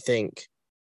 I think,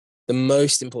 the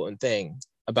most important thing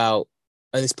about,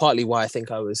 and it's partly why I think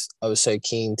I was so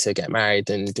keen to get married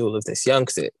and do all of this young,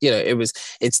 because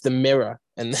it's the mirror,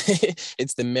 and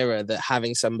it's the mirror that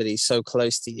having somebody so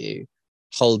close to you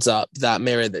holds up, that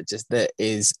mirror that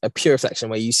is a pure reflection,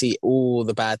 where you see all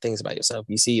the bad things about yourself.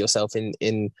 You see yourself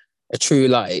in a true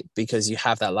light, because you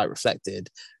have that light reflected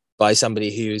by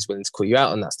somebody who is willing to call you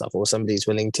out on that stuff, or somebody who's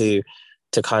willing to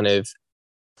kind of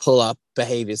pull up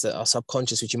behaviors that are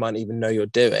subconscious, which you might not even know you're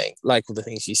doing, like all the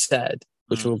things you said,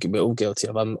 which we're all guilty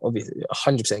of. I'm obviously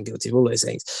 100% guilty of all those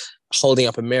things. Holding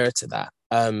up a mirror to that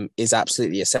is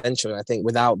absolutely essential. And I think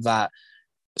without that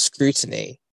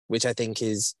scrutiny, which I think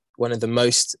is one of the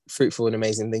most fruitful and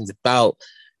amazing things about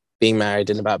being married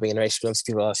and about being in a relationship.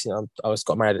 People ask, I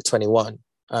got married at 21.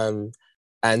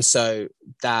 And so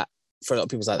that, for a lot of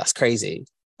people, is like, that's crazy.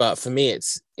 But for me,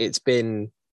 it's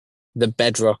been the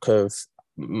bedrock of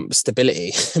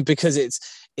stability, because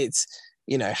it's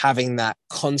having that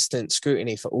constant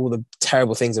scrutiny for all the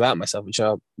terrible things about myself,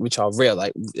 which are real.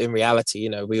 Like, in reality,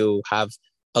 we all have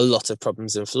a lot of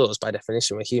problems and flaws. By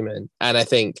definition, we're human. And I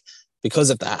think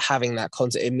because of that, having that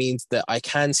constant, it means that I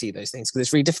can see those things, because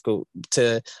it's really difficult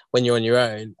to, when you're on your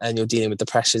own and you're dealing with the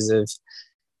pressures of,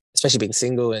 especially being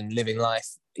single and living life,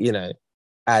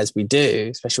 as we do,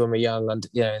 especially when we're young,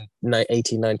 and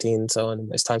 18, 19, and so on. In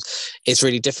those times, it's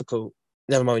really difficult.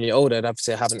 Never mind when you're older, and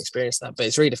obviously I haven't experienced that, but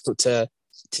it's really difficult to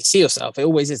see yourself. It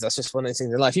always is. That's just one of those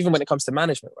things in life, even when it comes to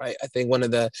management, right? I think one of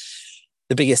the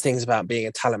biggest things about being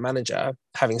a talent manager,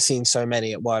 having seen so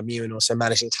many at YMU and also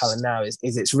managing talent now, is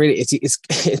it's really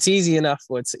it's easy enough,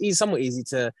 or it's somewhat easy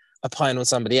to opine on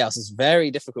somebody else. It's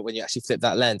very difficult when you actually flip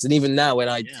that lens. And even now, when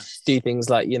I do things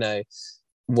like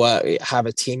have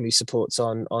a team who supports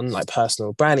on like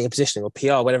personal branding and positioning or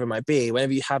PR, whatever it might be.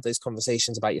 Whenever you have those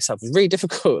conversations about yourself, it's really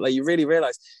difficult. Like you really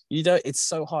realize it's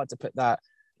so hard to put that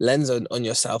lens on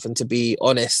yourself and to be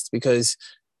honest, because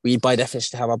we by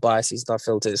definition have our biases and our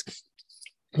filters.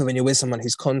 And when you're with someone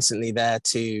who's constantly there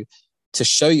to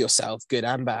show yourself good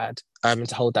and bad, and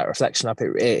to hold that reflection up,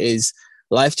 it is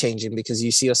life-changing, because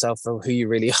you see yourself for who you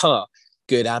really are,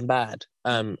 good and bad.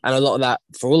 And a lot of that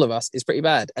for all of us is pretty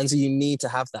bad. And so you need to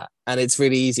have that. And it's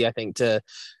really easy, I think, to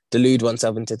delude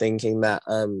oneself into thinking that,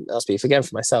 I'll speak again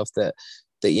for myself, that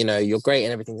you're great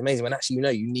and everything's amazing, when actually,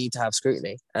 you need to have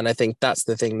scrutiny. And I think that's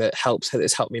the thing that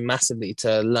has helped me massively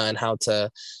to learn how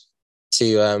to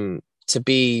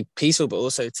be peaceful, but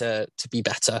also to be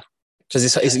better.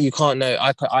 Because you can't know.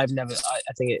 I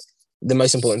think the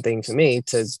most important thing for me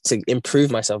to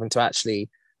improve myself and to actually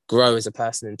grow as a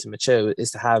person and to mature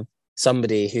is to have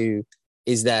somebody who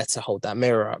is there to hold that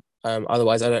mirror up.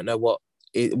 Otherwise, I don't know what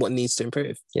needs to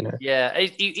improve. Yeah,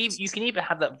 you can either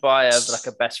have that via like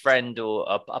a best friend or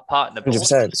a partner, but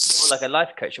 100%. or like a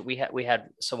life coach. We had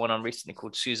someone on recently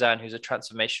called Suzanne, who's a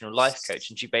transformational life coach,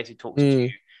 and she basically talks to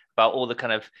you about all the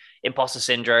kind of imposter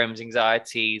syndromes,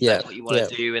 anxieties, that's what you want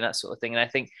to do, and that sort of thing. And I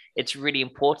think it's really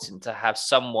important to have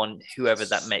someone, whoever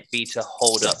that may be, to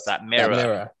hold up that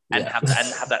mirror. And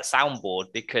have that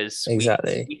soundboard, because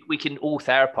exactly we can all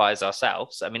therapize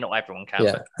ourselves. I mean, not everyone can,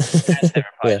 but you can therapize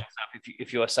yourself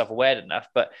if you are self-aware enough.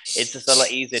 But it's just a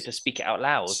lot easier to speak it out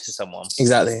loud to someone.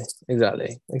 Exactly.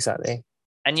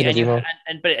 And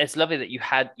but it's lovely that you've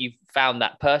found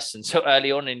that person so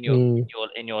early on in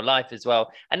your life as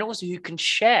well, and also who can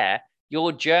share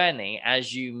your journey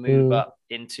as you move up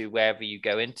into wherever you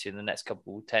go into in the next 5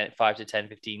 to 10,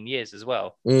 15 years as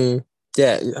well.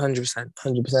 Yeah,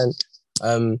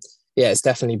 100%. It's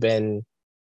definitely been,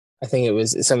 I think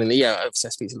it's something that, obviously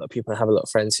I speak to a lot of people and I have a lot of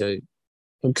friends who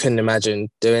couldn't imagine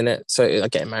doing it. So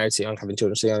like getting married so young, having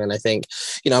children so young. And I think,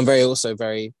 I'm very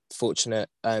fortunate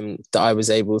that I was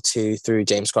able to, through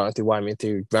James Grant, through Wyman,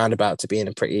 through Roundabout, to be in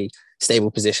a pretty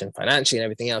stable position financially and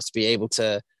everything else, to be able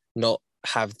to not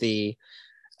have the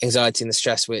anxiety and the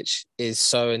stress, which is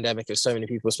so endemic of so many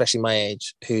people, especially my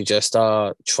age, who just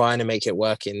are trying to make it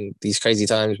work in these crazy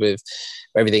times where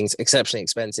everything's exceptionally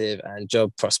expensive and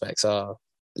job prospects are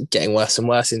getting worse and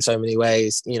worse in so many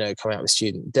ways, coming out with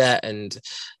student debt and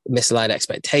misaligned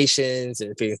expectations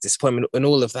and feeling of disappointment and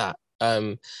all of that.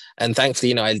 And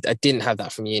thankfully, I didn't have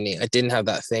that from uni. I didn't have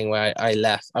that thing where I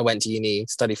left. I went to uni,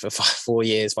 studied for 5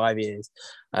 years,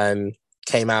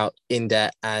 came out in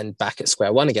debt and back at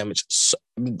square one again, which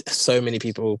so many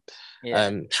people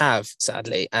have,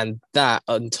 sadly. And that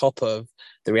on top of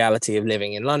the reality of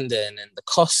living in London and the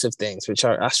costs of things, which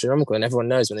are astronomical, and everyone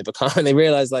knows when they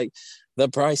realize like the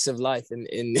price of life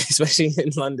in especially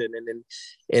in London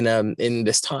and in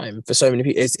this time for so many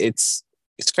people, it's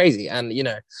crazy. And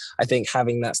I think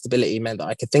having that stability meant that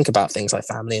I could think about things like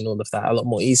family and all of that a lot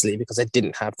more easily, because I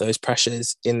didn't have those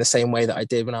pressures in the same way that I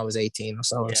did when I was 18 or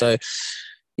so on. So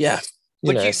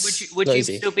would you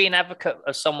still be an advocate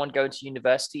of someone going to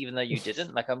university even though you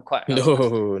didn't? Like, I'm quite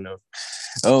no.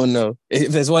 Oh no.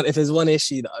 If there's one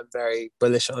issue that I'm very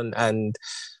bullish on, and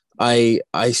I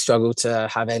struggle to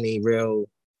have any real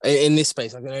in this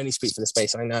space, I can only speak for the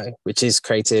space I know, which is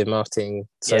creative, marketing,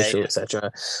 social,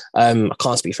 etc. I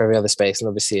can't speak for every other space, and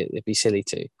obviously it'd be silly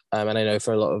to. And I know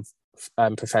for a lot of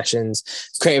professions,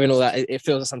 creative and all that, it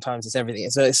feels like sometimes it's everything.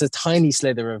 It's a tiny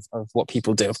slither of what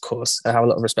people do, of course. I have a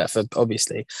lot of respect for,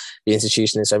 obviously, the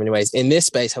institution in so many ways. In this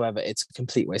space, however, it's a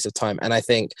complete waste of time. And I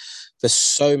think for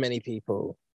so many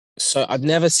people, I've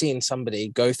never seen somebody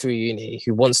go through uni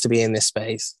who wants to be in this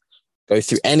space, go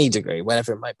through any degree,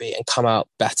 whatever it might be, and come out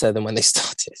better than when they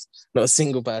started. Not a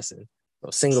single person.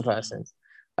 For so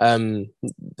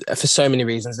many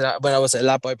reasons. When I was at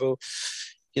Lab Bible,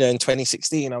 in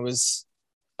 2016, I was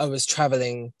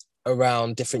traveling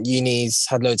around different unis,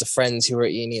 had loads of friends who were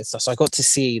at uni and stuff. So I got to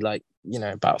see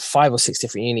about 5 or 6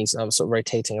 different unis, and I was sort of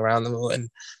rotating around them all. And,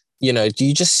 you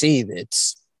just see that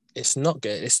it's not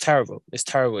good. It's terrible.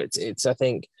 It's I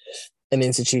think an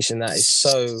institution that is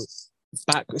so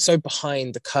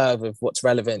behind the curve of what's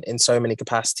relevant in so many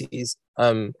capacities,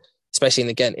 especially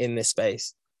in this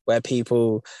space where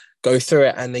people go through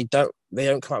it and they don't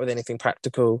come up with anything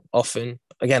practical often.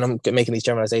 Again, I'm making these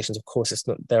generalizations, of course,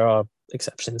 there are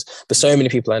exceptions, but so many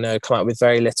people I know come out with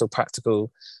very little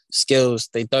practical skills.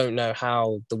 They don't know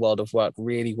how the world of work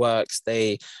really works.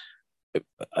 They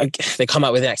come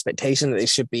out with an expectation that they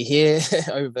should be here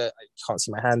over, I can't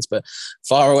see my hands, but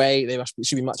far away. They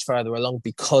should be much further along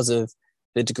because of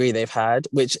the degree they've had,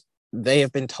 which they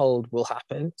have been told will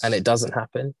happen, and it doesn't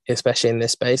happen, especially in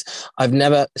this space. I've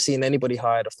never seen anybody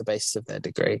hired off the basis of their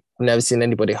degree. I've never seen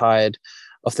anybody hired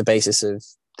off the basis of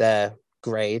their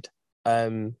grade.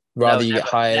 Rather No, you get never,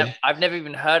 hired. I've never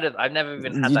even heard of. I've never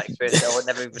even had that experience, or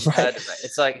never even Right. heard of it.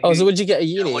 It's like, Oh, so would you get a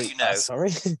uni? what do you know? Sorry,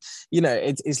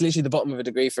 it's literally the bottom of a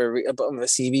degree a bottom of a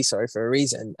CV, sorry, for a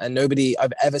reason. And nobody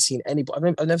I've ever seen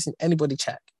anybody, I've never seen anybody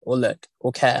check or look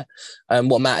or care.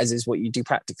 What matters is what you do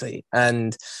practically.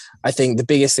 And I think the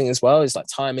biggest thing as well is like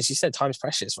time, as you said, time's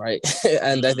precious, right?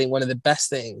 And I think one of the best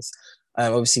things,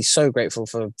 obviously, so grateful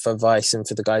for Vice and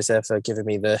for the guys there for giving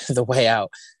me the way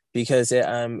out, because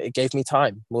it gave me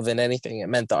time more than anything. It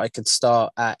meant that I could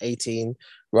start at 18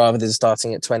 rather than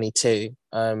starting at 22.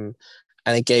 And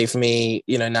it gave me,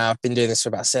 now I've been doing this for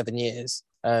about 7 years,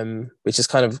 which is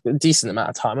kind of a decent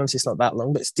amount of time. Obviously, it's not that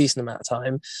long, but it's a decent amount of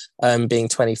time, being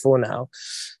 24 now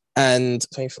and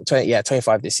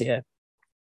 25 this year.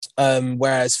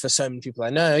 Whereas for so many people I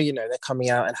know, they're coming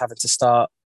out and having to start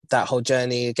that whole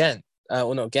journey again.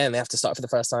 Or not again, they have to start for the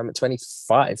first time at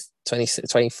 25, 26,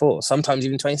 24, sometimes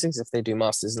even 26 if they do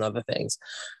masters and other things.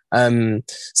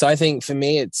 So I think for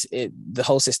me, the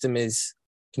whole system is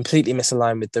completely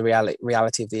misaligned with the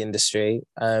reality of the industry.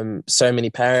 So many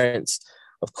parents,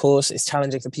 of course, it's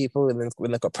challenging for people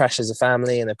when they've got pressures of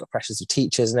family and they've got pressures of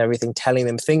teachers and everything telling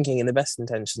them, thinking in the best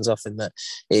intentions often that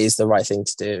it is the right thing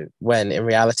to do, when in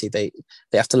reality they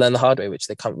have to learn the hard way, which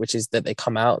is that they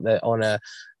come out, they're on a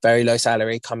very low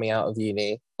salary coming out of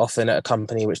uni, often at a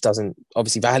company which doesn't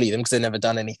obviously value them because they've never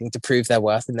done anything to prove their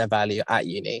worth and their value at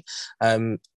uni.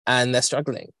 And they're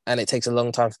struggling, and it takes a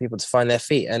long time for people to find their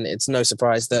feet. And it's no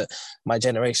surprise that my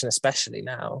generation, especially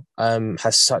now,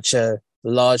 has such a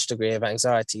large degree of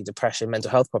anxiety, depression, mental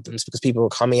health problems, because people are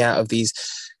coming out of these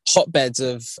hotbeds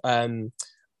of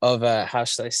how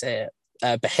should I say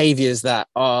it, behaviors that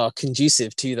are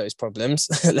conducive to those problems.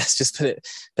 Let's just put it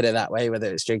that way,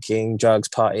 whether it's drinking, drugs,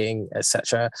 partying,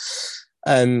 etc.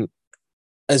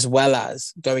 As well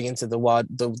as going into the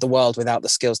world without the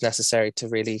skills necessary to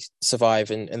really survive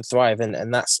and thrive.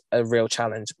 And that's a real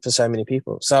challenge for so many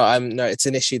people. So no, it's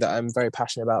an issue that I'm very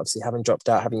passionate about, obviously, having dropped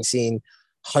out, having seen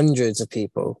hundreds of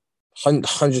people,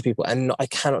 and I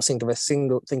cannot think of a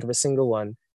single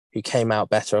one who came out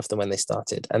better off than when they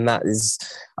started. And that is,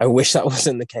 I wish that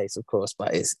wasn't the case, of course,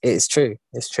 but it's true.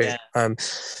 Yeah.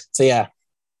 So yeah.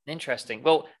 Interesting.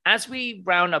 Well, as we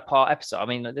round up our episode, I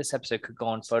mean, this episode could go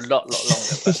on for a lot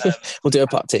longer. But, we'll do a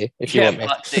part 2 if you want me.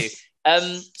 Part 2.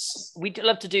 We'd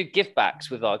love to do give backs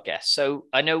with our guests. So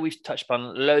I know we've touched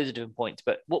upon loads of different points,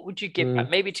 but what would you give back,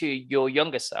 maybe to your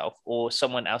younger self or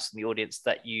someone else in the audience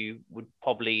that you would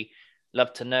probably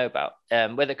love to know about?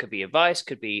 Whether it could be advice,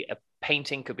 could be a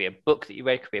painting, could be a book that you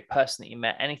read, could be a person that you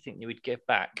met, anything you would give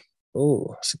back. Oh,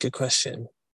 that's a good question.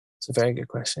 It's a very good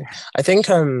question. I think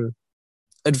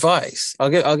advice. I'll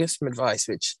give some advice,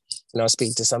 which I was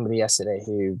speaking to somebody yesterday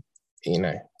who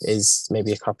is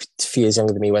maybe a few years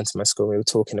younger than me, went to my school. We were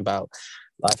talking about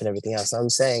life and everything else. And I'm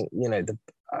saying,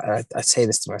 I say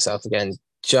this to myself again,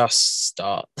 just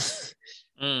start.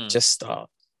 Just start.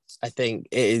 I think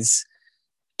it is.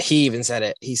 He even said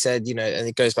it. He said, and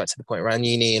it goes back to the point around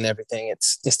uni and everything.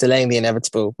 It's delaying the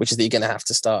inevitable, which is that you're going to have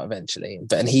to start eventually.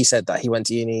 And he said that he went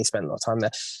to uni, he spent a lot of time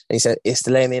there, and he said it's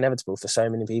delaying the inevitable for so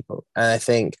many people. And I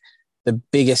think the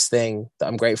biggest thing that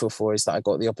I'm grateful for is that I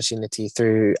got the opportunity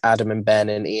through Adam and Ben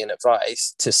and Ian at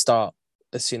Vice to start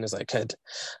as soon as I could.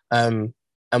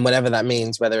 And whatever that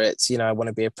means, whether it's, I want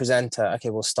to be a presenter, okay,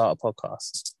 we'll start a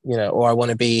podcast, or I want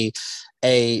to be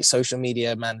a social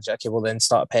media manager, okay, well then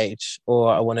start a page,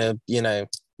 or I want to,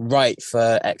 write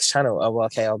for X channel, oh, well,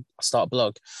 okay, I'll start a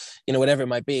blog, whatever it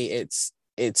might be.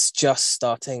 It's just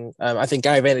starting. I think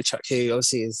Gary Vaynerchuk, who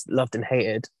obviously is loved and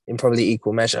hated in probably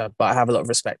equal measure, but I have a lot of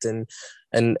respect and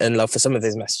love for some of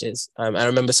his messages. I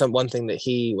remember one thing that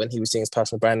when he was doing his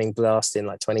personal branding blast in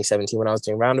like 2017, when I was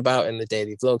doing Roundabout and the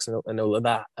daily vlogs and all of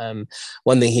that,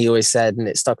 one thing he always said, and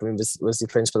it stuck with me, was the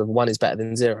principle of 1 is better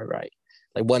than 0, right?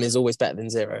 Like 1 is always better than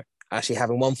 0. Actually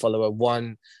having 1 follower,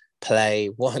 1 play,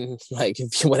 1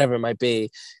 whatever it might be,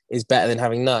 is better than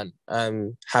having none.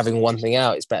 Having 1 thing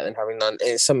out is better than having none.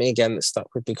 It's something, again, that stuck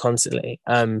with me constantly.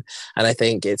 And I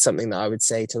think it's something that I would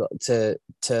say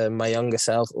to my younger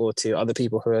self, or to other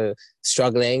people who are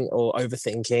struggling or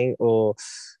overthinking or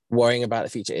worrying about the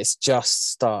future. It's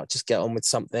just start, just get on with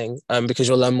something, because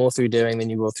you'll learn more through doing than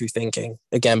you will through thinking.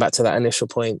 Again, back to that initial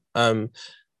point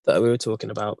that we were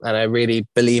talking about. And I really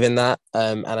believe in that.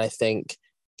 And I think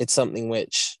it's something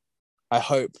which I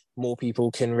hope more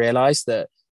people can realize, that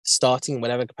starting,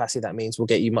 whatever capacity that means, will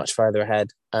get you much further ahead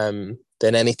than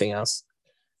anything else.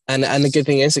 And the good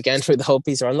thing is, again, with the whole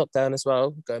piece around lockdown as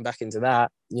well, going back into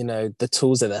that, you know, the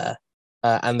tools are there.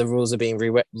 And the rules are being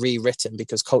rewritten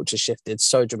because culture shifted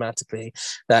so dramatically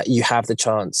that you have the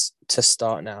chance to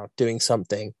start now doing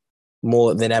something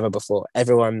more than ever before.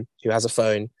 Everyone who has a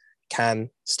phone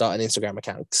can start an Instagram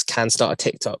account, can start a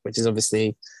TikTok, which is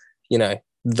obviously, you know,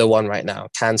 the one right now,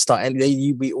 can start, and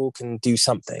we all can do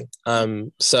something.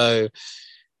 So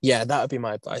yeah, that would be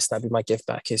my advice. That'd be my give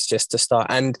back, is just to start.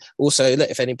 And also, look,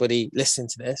 if anybody listening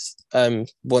to this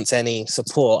wants any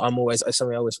support,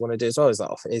 something I always want to do as well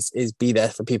is be there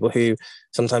for people who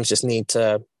sometimes just need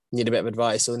a bit of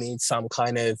advice or need some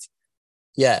kind of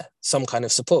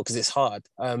support, because it's hard.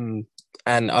 And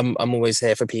I'm always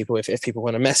here for people if people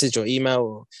want to message or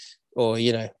email or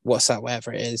you know, WhatsApp,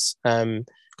 whatever it is.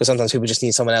 Because sometimes people just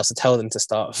need someone else to tell them to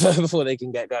start before they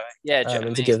can get going. Yeah,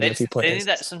 and to give them a few pointers. They need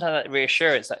that sometimes, that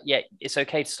reassurance that it's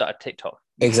okay to start a TikTok.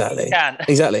 Exactly. You can.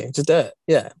 Exactly. Just do it.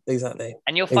 Yeah, exactly.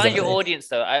 And you'll find your audience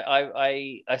though.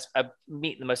 I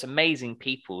meet the most amazing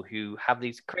people who have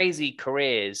these crazy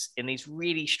careers in these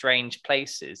really strange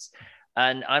places.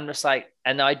 And I'm just like,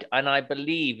 and I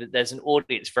believe that there's an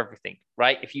audience for everything,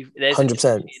 right? There's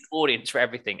 100% an audience for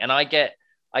everything. And I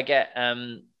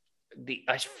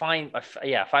find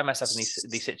myself in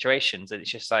these situations, and it's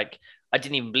just like, I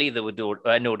didn't even believe there would be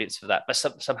an audience for that, but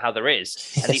somehow there is.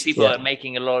 And these people are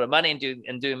making a lot of money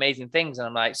and doing amazing things. And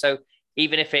I'm like, so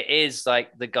even if it is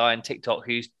like the guy on TikTok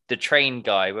who's the train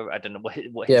guy, I don't know what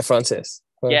Francis.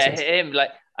 Yeah, him.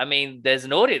 Like, I mean, there's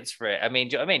an audience for it. I mean,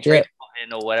 do you know what I mean? Train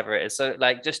or whatever it is. So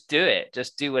like, just do it.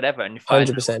 Just do whatever, and you find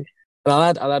 100%. And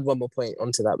I'll add one more point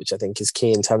onto that, which I think is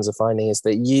key in terms of finding, is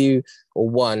that you or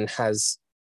one has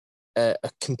a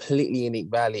completely unique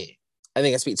value. I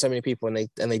think I speak to so many people and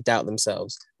they doubt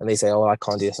themselves and they say, oh, I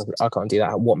can't do this, I can't do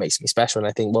that. What makes me special? And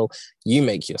I think, well, you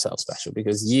make yourself special,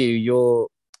 because your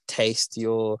taste,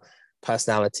 your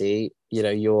personality, you know,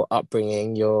 your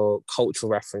upbringing, your cultural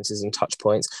references and touch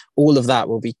points, all of that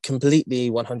will be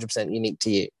completely 100% unique to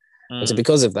you. And so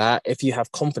because of that, if you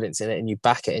have confidence in it and you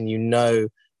back it and you know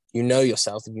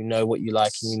yourself and you know what you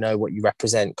like and you know what you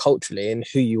represent culturally and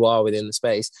who you are within the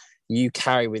space, you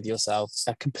carry with yourself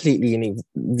a completely unique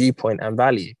viewpoint and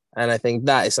value. And I think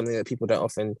that is something that people don't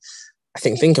often, I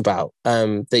think about,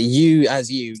 that you, as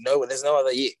you know, there's no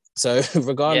other you. So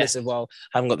regardless of, well,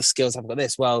 I haven't got the skills, I haven't got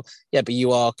this, well, yeah, but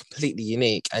you are completely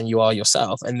unique and you are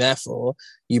yourself. And therefore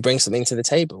you bring something to the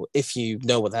table if you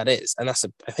know what that is. And that's,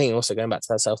 I think, also going back to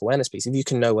that self-awareness piece, if you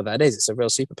can know what that is, it's a real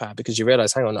superpower, because you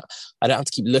realize, hang on, I don't have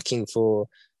to keep looking for,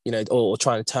 you know, or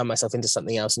trying to turn myself into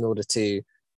something else in order to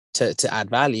add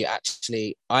value.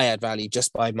 Actually, I add value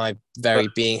just by my very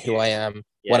being who I am,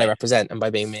 what I represent, and by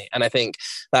being me. And I think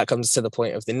that comes to the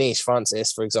point of the niche.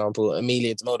 Francis, for example,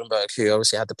 Amelia de Moldenberg, who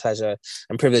obviously had the pleasure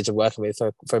and privilege of working with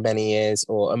for many years,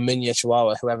 or Amunya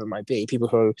Chihuahua, whoever it might be, people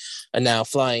who are now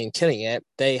flying and killing it,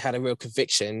 they had a real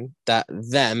conviction that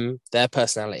their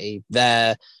personality,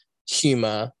 their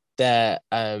humor, their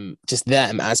just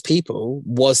them as people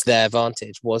was their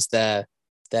advantage, was their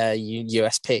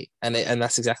USP, and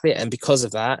that's exactly it. And because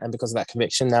of that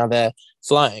conviction, now they're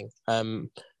flying.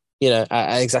 You know,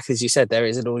 exactly as you said, there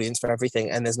is an audience for everything,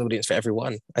 and there's an audience for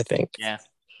everyone, I think. Yeah.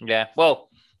 Well,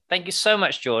 thank you so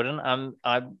much, Jordan.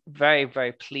 I'm very,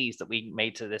 very pleased that we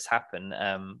made this happen.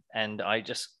 And I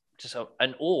just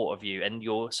an awe of you and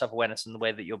your self-awareness and the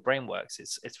way that your brain works.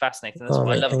 It's fascinating. That's what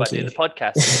I love about doing the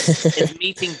podcast. It's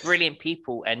meeting brilliant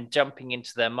people and jumping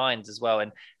into their minds as well,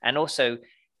 and also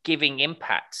giving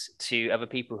impact to other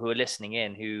people who are listening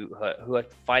in, who are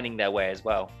finding their way as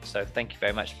well. So thank you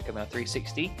very much for coming on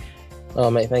 360. Oh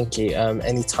mate, thank you.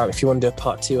 Anytime, if you want to do a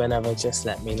part 2 whenever, just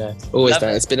let me know. Always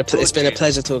done. It's been a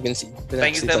pleasure talking to you.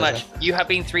 Thank you so much. You have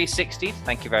been 360.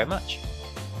 Thank you very much.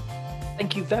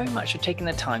 Thank you very much for taking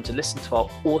the time to listen to our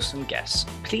awesome guests.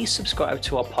 Please subscribe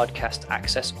to our podcast to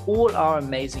access all our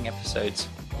amazing episodes.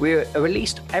 We're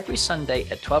released every Sunday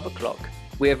at 12 o'clock.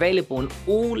 We're available on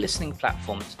all listening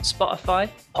platforms: Spotify,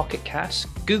 Pocket Casts,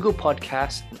 Google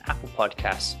Podcasts, and Apple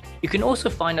Podcasts. You can also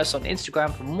find us on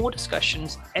Instagram for more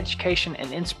discussions, education,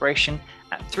 and inspiration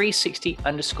at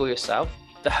 360_yourself.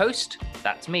 The host,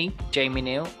 that's me, Jamie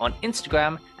Neal, on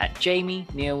Instagram at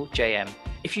JamieNealJM.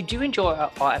 If you do enjoy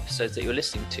our episodes that you're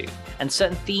listening to, and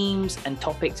certain themes and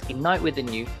topics ignite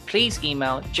within you, please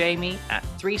email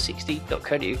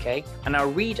jamie@360.co.uk, and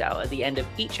I'll read out at the end of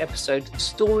each episode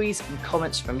stories and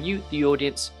comments from you, the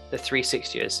audience, the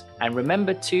 360ers. And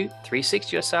remember to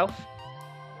 360 yourself